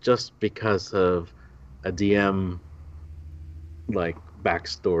information just because of a DM like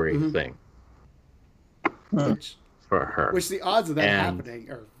backstory thing for her. Which the odds of that happening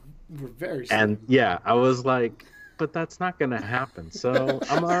were very slim. And yeah, I was like, but that's not going to happen. So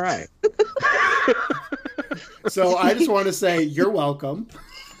I'm all right. So I just want to say you're welcome.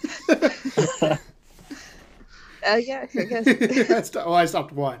 Yeah, I guess. I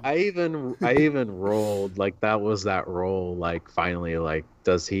stopped one. I even rolled like that was that roll. Like finally, like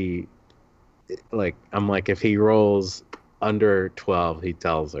does he? Like I'm like if he rolls under 12, he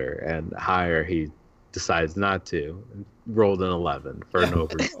tells her, and higher he decides not to. Rolled an 11 for no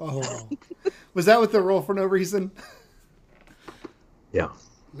reason. Oh, was that with the roll for no reason? Yeah.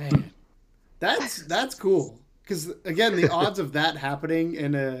 Man, that's cool. Because again, the odds of that happening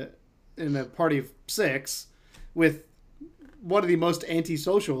in a party of 6 with one of the most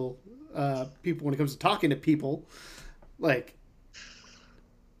antisocial people when it comes to talking to people, like,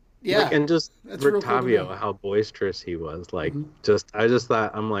 yeah, like, and just Rictavio, cool how boisterous he was. Like, I just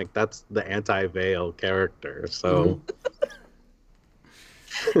thought I'm like that's the anti-Vale character. So.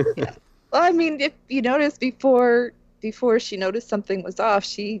 Yeah. Well, I mean, if you notice before she noticed something was off,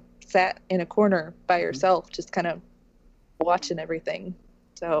 she sat in a corner by herself, just kind of watching everything.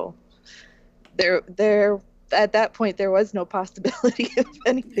 So there at that point there was no possibility of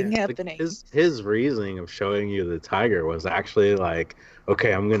anything happening. His reasoning of showing you the tiger was actually like,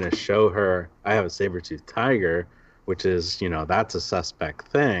 okay, I'm gonna show her I have a saber-toothed tiger, which is, that's a suspect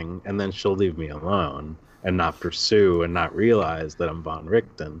thing, and then she'll leave me alone and not pursue and not realize that I'm Von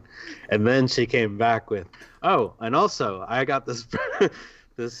Richten. And then she came back with, oh, and also I got this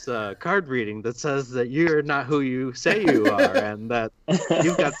this card reading that says that you're not who you say you are, and that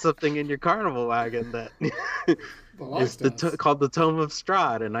you've got something in your carnival wagon that is called the Tome of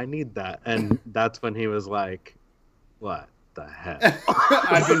Strahd, and I need that. And that's when he was like, what the heck?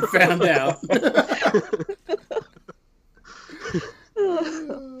 I've been found out.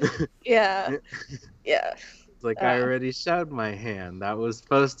 Yeah. It's like, I already showed my hand. That was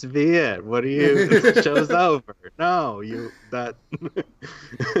supposed to be it. What are you? Show's over. No, that.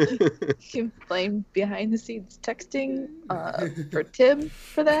 You blame behind the scenes texting for Tim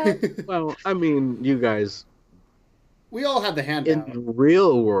for that? Well, I mean, you guys. We all had the handout. In the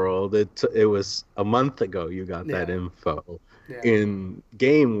real world, it was a month ago you got that info. Yeah. In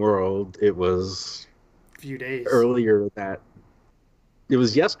game world, it was a few days earlier that. It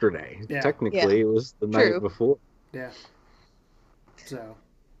was yesterday. Yeah. Technically, it was the night before. Yeah. So,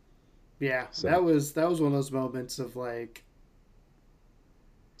 that was one of those moments of like,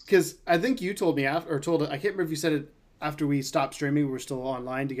 because I think you told me I can't remember if you said it after we stopped streaming. We were still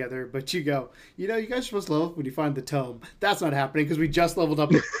online together, but you go, you guys are supposed to level up when you find the tome. That's not happening because we just leveled up.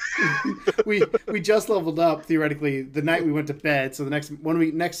 we just leveled up theoretically the night we went to bed. So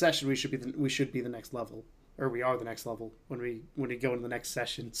the next session we should be the next level. Or we are the next level when we go into the next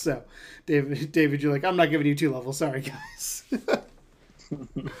session. So, David, you're like, I'm not giving you 2 levels. Sorry, guys.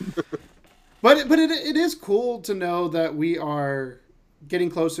 but it is cool to know that we are getting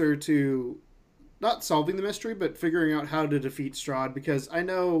closer to not solving the mystery, but figuring out how to defeat Strahd. Because I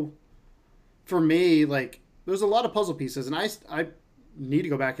know, for me, like, there's a lot of puzzle pieces, and I need to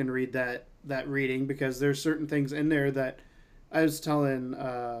go back and read that that reading, because there's certain things in there that I was telling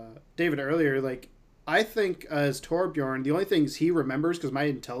David earlier. Like, I think as Torbjorn, the only things he remembers, because my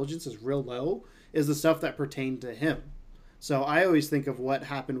intelligence is real low, is the stuff that pertained to him. So I always think of what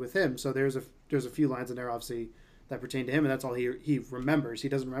happened with him. So there's a few lines in there, obviously, that pertain to him, and that's all he remembers. He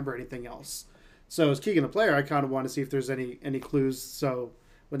doesn't remember anything else. So as Keegan the player, I kind of want to see if there's any clues. So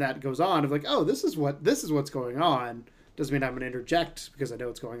when that goes on, of like, oh, this is what's going on. Doesn't mean I'm going to interject because I know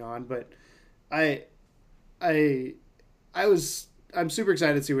what's going on, but I'm super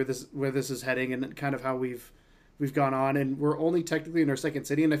excited to see where this is heading, and kind of how we've gone on, and we're only technically in our second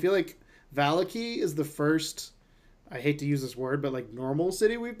city, and I feel like Vallaki is the first, I hate to use this word, but like normal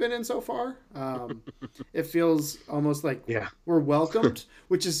city we've been in so far. It feels almost like we're welcomed,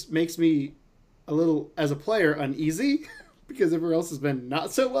 which makes me a little, as a player, uneasy because everywhere else has been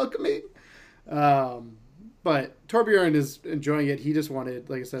not so welcoming. But Torbjorn is enjoying it. He just wanted,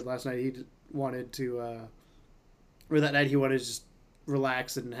 like I said last night, he wanted to, or that night he wanted to just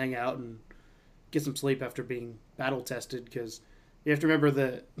relax and hang out and get some sleep after being battle tested, because you have to remember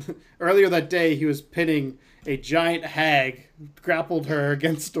that earlier that day he was pinning a giant hag, grappled her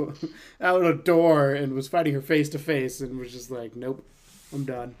against out a door, and was fighting her face to face, and was just like, nope, I'm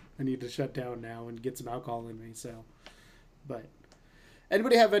done. I need to shut down now and get some alcohol in me. So, but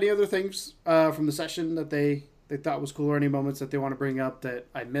anybody have any other things from the session that they thought was cool, or any moments that they want to bring up that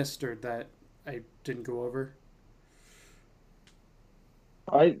I missed or that I didn't go over?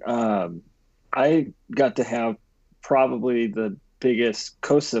 I got to have probably the biggest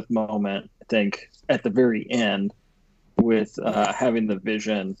Kosef moment, I think, at the very end with having the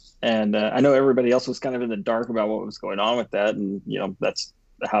vision. And I know everybody else was kind of in the dark about what was going on with that. And, that's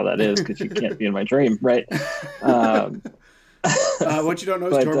how that is, because you can't be in my dream, right? What you don't know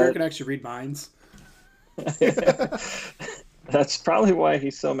is Torbjorn can actually read minds. That's probably why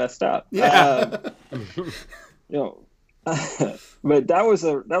he's so messed up. Yeah. But that was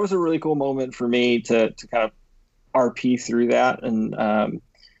a really cool moment for me to kind of RP through that and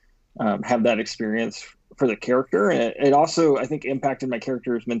have that experience for the character. And it also, I think, impacted my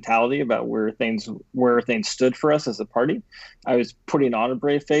character's mentality about where things stood for us as a party. I was putting on a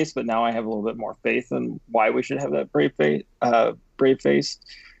brave face, but now I have a little bit more faith in why we should have that brave face.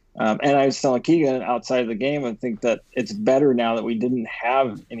 And I was telling Keegan outside of the game, I think that it's better now that we didn't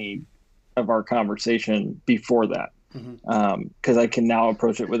have any of our conversation before that. Because I can now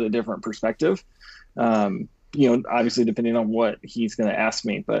approach it with a different perspective. Obviously depending on what he's going to ask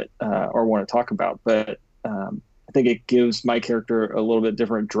me, but or want to talk about. But I think it gives my character a little bit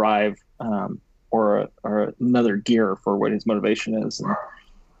different drive, or another gear for what his motivation is.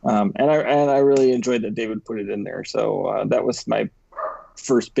 And I really enjoyed that David put it in there. So that was my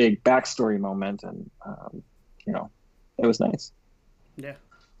first big backstory moment, and it was nice. Yeah,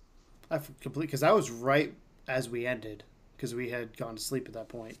 I completely, because I was right as we ended, because we had gone to sleep at that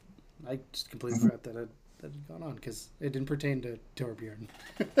point. I just completely forgot that had gone on, because it didn't pertain to Torbjorn.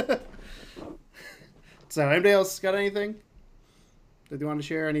 So, anybody else got anything that they want to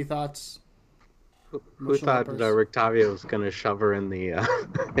share? Any thoughts? Who thought Rictavio was going to shove her in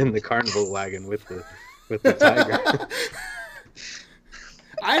the carnival wagon with the tiger?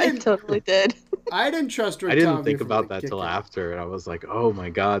 I totally did. I didn't trust Rictavio. I didn't think about that till after, and I was like, oh my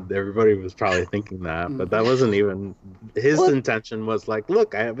god, everybody was probably thinking that, but that wasn't even his intention. Was like,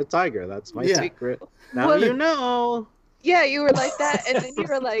 look, I have a tiger, that's my secret, now you know. Yeah, you were like that, and then you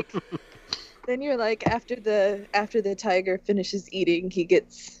were like after the tiger finishes eating, he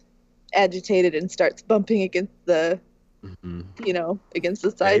gets agitated and starts bumping against the against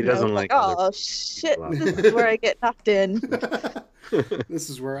the side. He doesn't like oh shit, this is where I get knocked in. This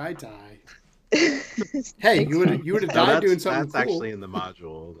is where I die. Hey, you would have died doing something that's cool. Actually in the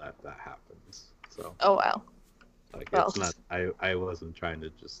module that happens. So. Oh wow. It's not. I wasn't trying to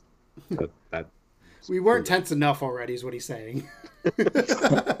just. That. We weren't tense enough already, is what he's saying.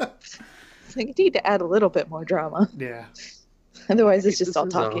 So you need to add a little bit more drama. Yeah. Otherwise, it's just this all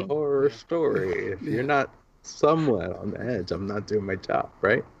is talking. A horror story. If you're not somewhat on the edge, I'm not doing my job,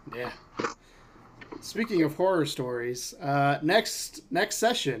 right? Yeah. Speaking of horror stories, next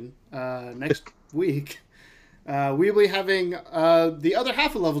session, next week, we'll be having the other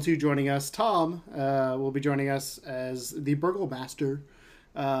half of Level 2 joining us. Tom will be joining us as the Burglemaster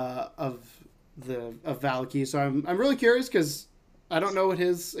of Vallaki. So I'm really curious, because I don't know what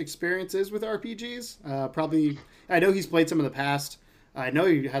his experience is with RPGs. Probably, I know he's played some in the past. I know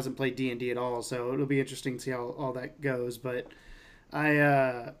he hasn't played D&D at all, so it'll be interesting to see how all that goes. But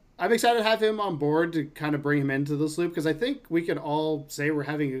I'm excited to have him on board to kind of bring him into this loop, because I think we can all say we're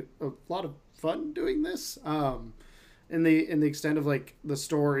having a lot of fun doing this. in the extent of like the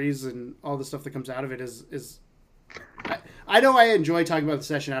stories and all the stuff that comes out of it is I know I enjoy talking about the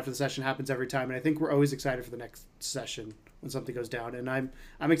session after the session happens every time, and I think we're always excited for the next session when something goes down. And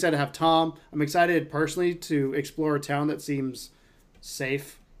I'm excited to have Tom. I'm excited personally to explore a town that seems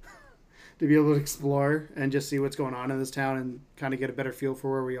safe to be able to explore and just see what's going on in this town and kind of get a better feel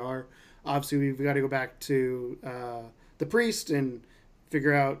for where we are. Obviously, we've got to go back to the priest and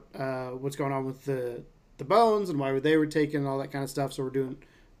figure out what's going on with the bones and why they were taken and all that kind of stuff. So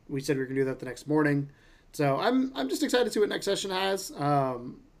we said we were going to do that the next morning. So I'm just excited to see what next session has. I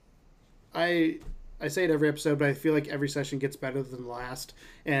say it every episode, but I feel like every session gets better than the last.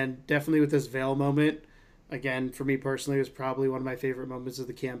 And definitely with this Veil moment, again, for me personally, it was probably one of my favorite moments of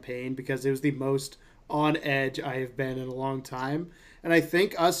the campaign because it was the most on edge I have been in a long time. And I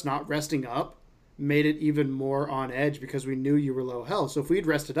think us not resting up made it even more on edge because we knew you were low health. So if we'd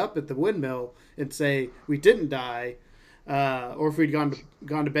rested up at the windmill and say we didn't die, or if we'd gone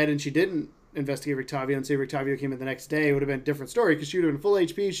to bed and she didn't investigate Rictavio and say Rictavio came in the next day, it would have been a different story because she would have been full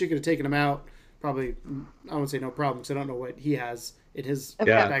HP. She could have taken him out. Probably, I won't say no problem because I don't know what he has in his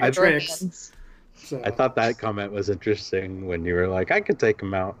bag of tricks. So. I thought that comment was interesting when you were like, I could take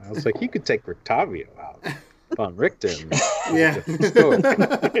him out. I was like, you could take Rictavio out. Von Richten. Yeah.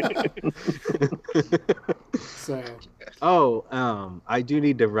 I do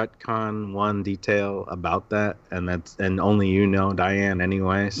need to retcon one detail about that, and only you know, Diane,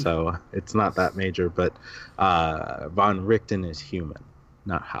 anyway, so it's not that major, but Von Richten is human,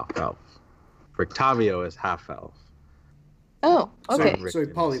 not half-elf. Rictavio is half-elf. Oh, okay. So he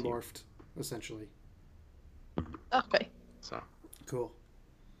polymorphed, essentially. Okay. So cool.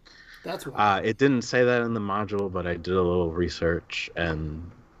 That's why. It didn't say that in the module, but I did a little research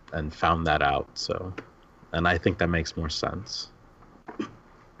and found that out. So, and I think that makes more sense.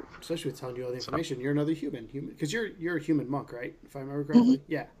 Especially with telling you all the information, you're another human, because you're a human monk, right? If I remember correctly,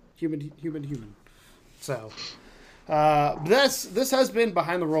 yeah, human. So, this has been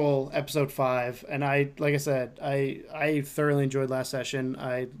Behind the Roll episode 5, and like I said, I thoroughly enjoyed last session.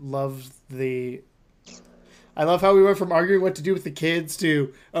 I love how we went from arguing what to do with the kids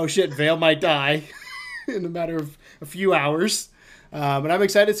to, oh shit, Vale might die in a matter of a few hours. But I'm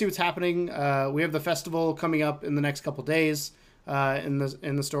excited to see what's happening. We have the festival coming up in the next couple days in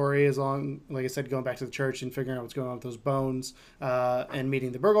the story, like I said, going back to the church and figuring out what's going on with those bones and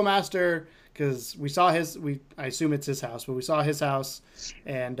meeting the Burgomaster, because we saw I assume it's his house, but we saw his house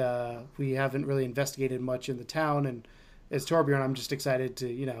and we haven't really investigated much in the town. And as Torbjorn, I'm just excited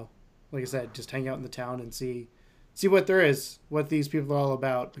to, like I said, just hang out in the town and see what there is, what these people are all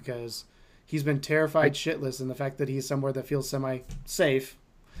about, because he's been terrified shitless, and the fact that he's somewhere that feels semi-safe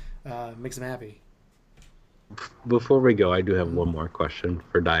makes him happy. Before we go, I do have one more question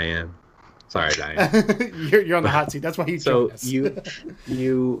for Diane. Sorry, Diane. you're on the hot seat. That's why you joined us.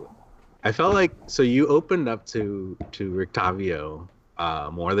 I felt like, so you opened up to Rictavio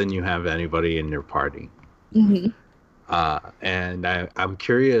more than you have anybody in your party. Mm-hmm. And I'm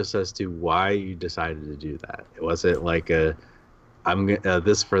curious as to why you decided to do that. Was it like I'm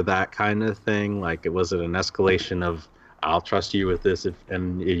this for that kind of thing? Like, was it an escalation of I'll trust you with this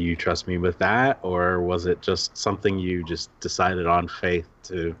and you trust me with that, or was it just something you just decided on faith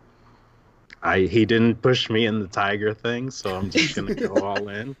to? He didn't push me in the tiger thing, so I'm just gonna go all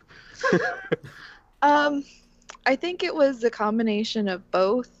in. I think it was a combination of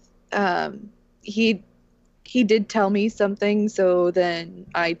both. He did tell me something, so then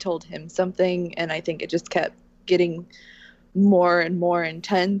I told him something, and I think it just kept getting more and more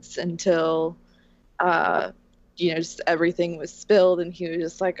intense until, just everything was spilled, and he was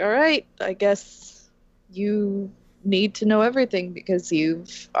just like, all right, I guess you need to know everything because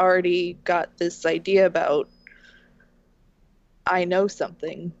you've already got this idea about I know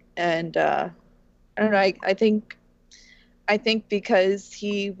something. And I don't know, I think because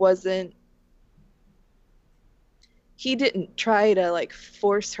he didn't try to like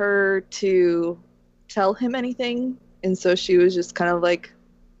force her to tell him anything, and so she was just kind of like,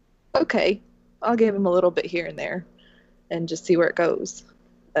 okay, I'll give him a little bit here and there and just see where it goes.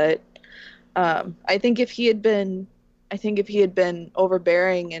 But I think if he had been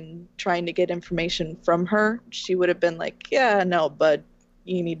overbearing and trying to get information from her, she would have been like, yeah, no, bud,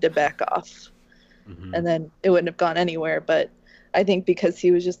 you need to back off. Mm-hmm. And then it wouldn't have gone anywhere. But I think because he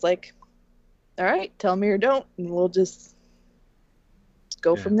was just like, all right, tell me or don't, and we'll just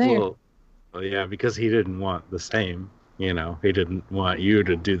go from there. Well, yeah, because he didn't want the same, he didn't want you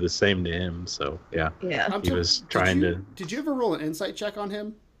to do the same to him. So yeah. He was trying to. Did you ever roll an insight check on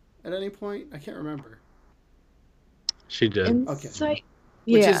him at any point? I can't remember. She did. Insight? Okay.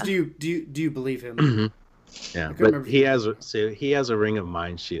 Which is, do you believe him? Mm-hmm. Yeah, couldn't but remember he has a ring of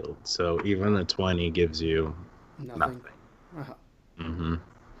mind shield, so even a 20 gives you nothing. Uh-huh. Mm-hmm.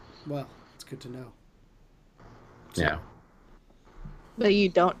 Well, it's good to know. Yeah. But you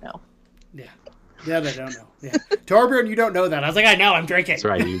don't know. Yeah. Yeah, they don't know. Yeah. Torbjorn, you don't know that. I was like, I know, I'm drinking. That's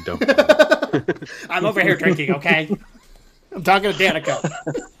right, you don't. I'm over here drinking, okay? I'm talking to Danica.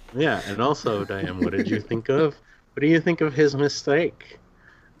 Yeah, and also, Diane, what did you think of? What do you think of his mistake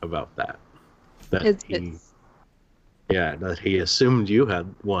about that? That he assumed you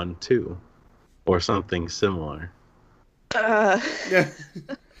had one too, or something similar. Yeah.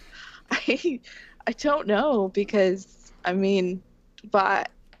 I don't know, because I mean, but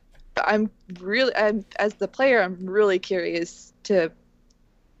I'm as the player, I'm really curious to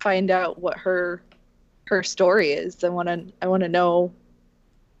find out what her story is. I want to know,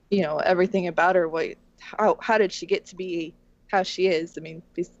 everything about her. How did she get to be how she is? I mean,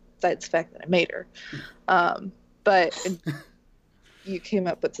 besides the fact that I made her. But you came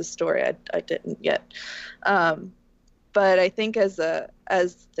up with the story. I didn't yet. But I think as the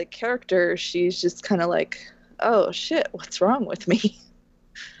character, she's just kind of like, oh shit, what's wrong with me?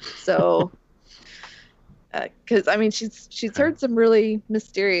 So, because I mean, she's heard some really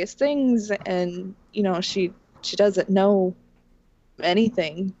mysterious things, and she doesn't know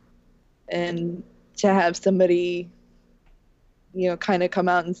anything, and to have somebody, kind of come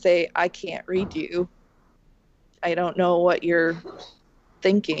out and say, I can't read you. I don't know what you're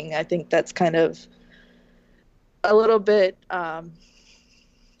thinking. I think that's kind of a little bit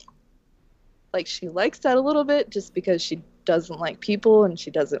like she likes that a little bit, just because she doesn't like people and she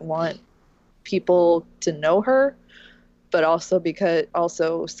doesn't want people to know her, but also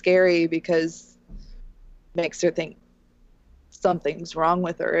scary because it makes her think something's wrong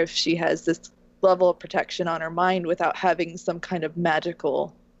with her if she has this level of protection on her mind without having some kind of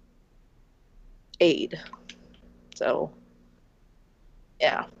magical aid. So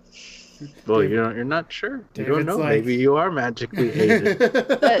yeah. Well, you're not sure. You David's don't know. like... Maybe you are magically aided.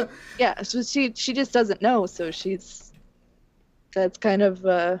 But, yeah, so she just doesn't know. So that's kind of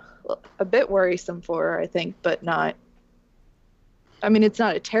a bit worrisome for her, I think, but not. I mean, it's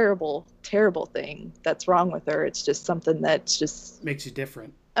not a terrible thing that's wrong with her. It's just something that's just makes you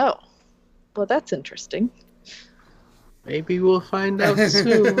different. Oh, well, that's interesting. Maybe we'll find out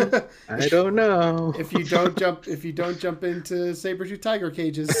soon. I don't know. If you don't jump into saber-tooth tiger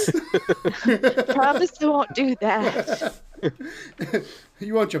cages. Promise I won't do that.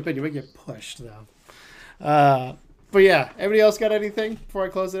 You won't jump in. You might get pushed, though. But yeah, everybody else got anything before I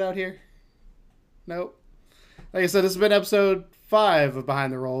close it out here? Nope. Like I said, this has been episode 5 of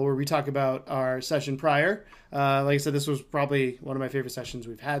Behind the Roll, where we talk about our session prior. Like I said, this was probably one of my favorite sessions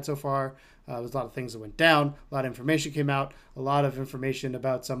we've had so far. There was a lot of things that went down. A lot of information came out. A lot of information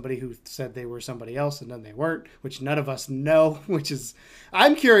about somebody who said they were somebody else and then they weren't, which none of us know, which is...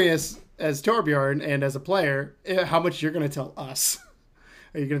 I'm curious, as Torbjorn and as a player, how much you're going to tell us.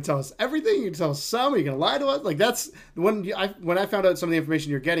 Are you going to tell us everything? Are you going to tell us some? Are you going to lie to us? Like, that's... When I found out some of the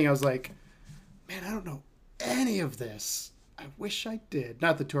information you're getting, I was like, man, I don't know any of this. I wish I did.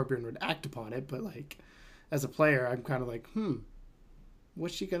 Not that Torbjorn would act upon it, but, like, as a player, I'm kind of like,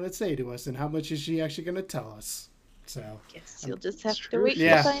 what's she going to say to us, and how much is she actually going to tell us? So guess you'll just have to true. wait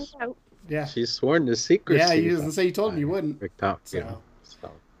Yeah. to find out. yeah, She's sworn to secrecy. yeah. You was gonna say you told me you wouldn't. So.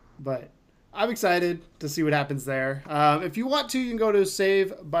 But I'm excited to see what happens there. If you want to, you can go to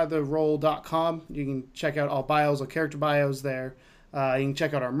savebytheroll.com. You can check out all bios, all character bios there. You can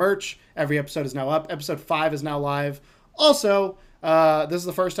check out our merch. Every episode is now up. Episode 5 is now live. Also, this is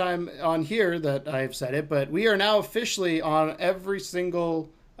the first time on here that I've said it, but we are now officially on every single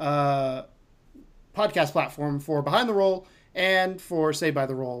podcast platform for Behind the Roll and for Save by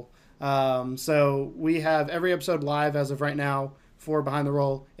the Roll. So we have every episode live as of right now for Behind the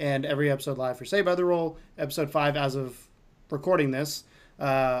Roll, and every episode live for Save by the Roll. Episode 5, as of recording this,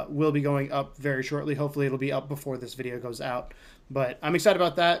 will be going up very shortly. Hopefully it'll be up before this video goes out. But I'm excited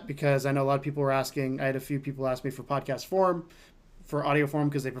about that because I know a lot of people were asking. I had a few people ask me for podcast form, for audio form,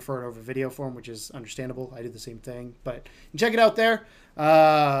 because they prefer it over video form, which is understandable. I do the same thing. But you can check it out there.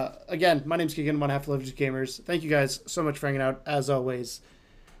 Again, my name's Keegan, one half of Legends Gamers. Thank you guys so much for hanging out, as always.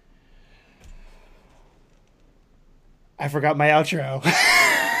 I forgot my outro.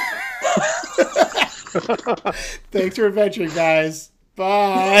 Thanks for adventuring, guys.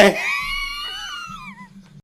 Bye.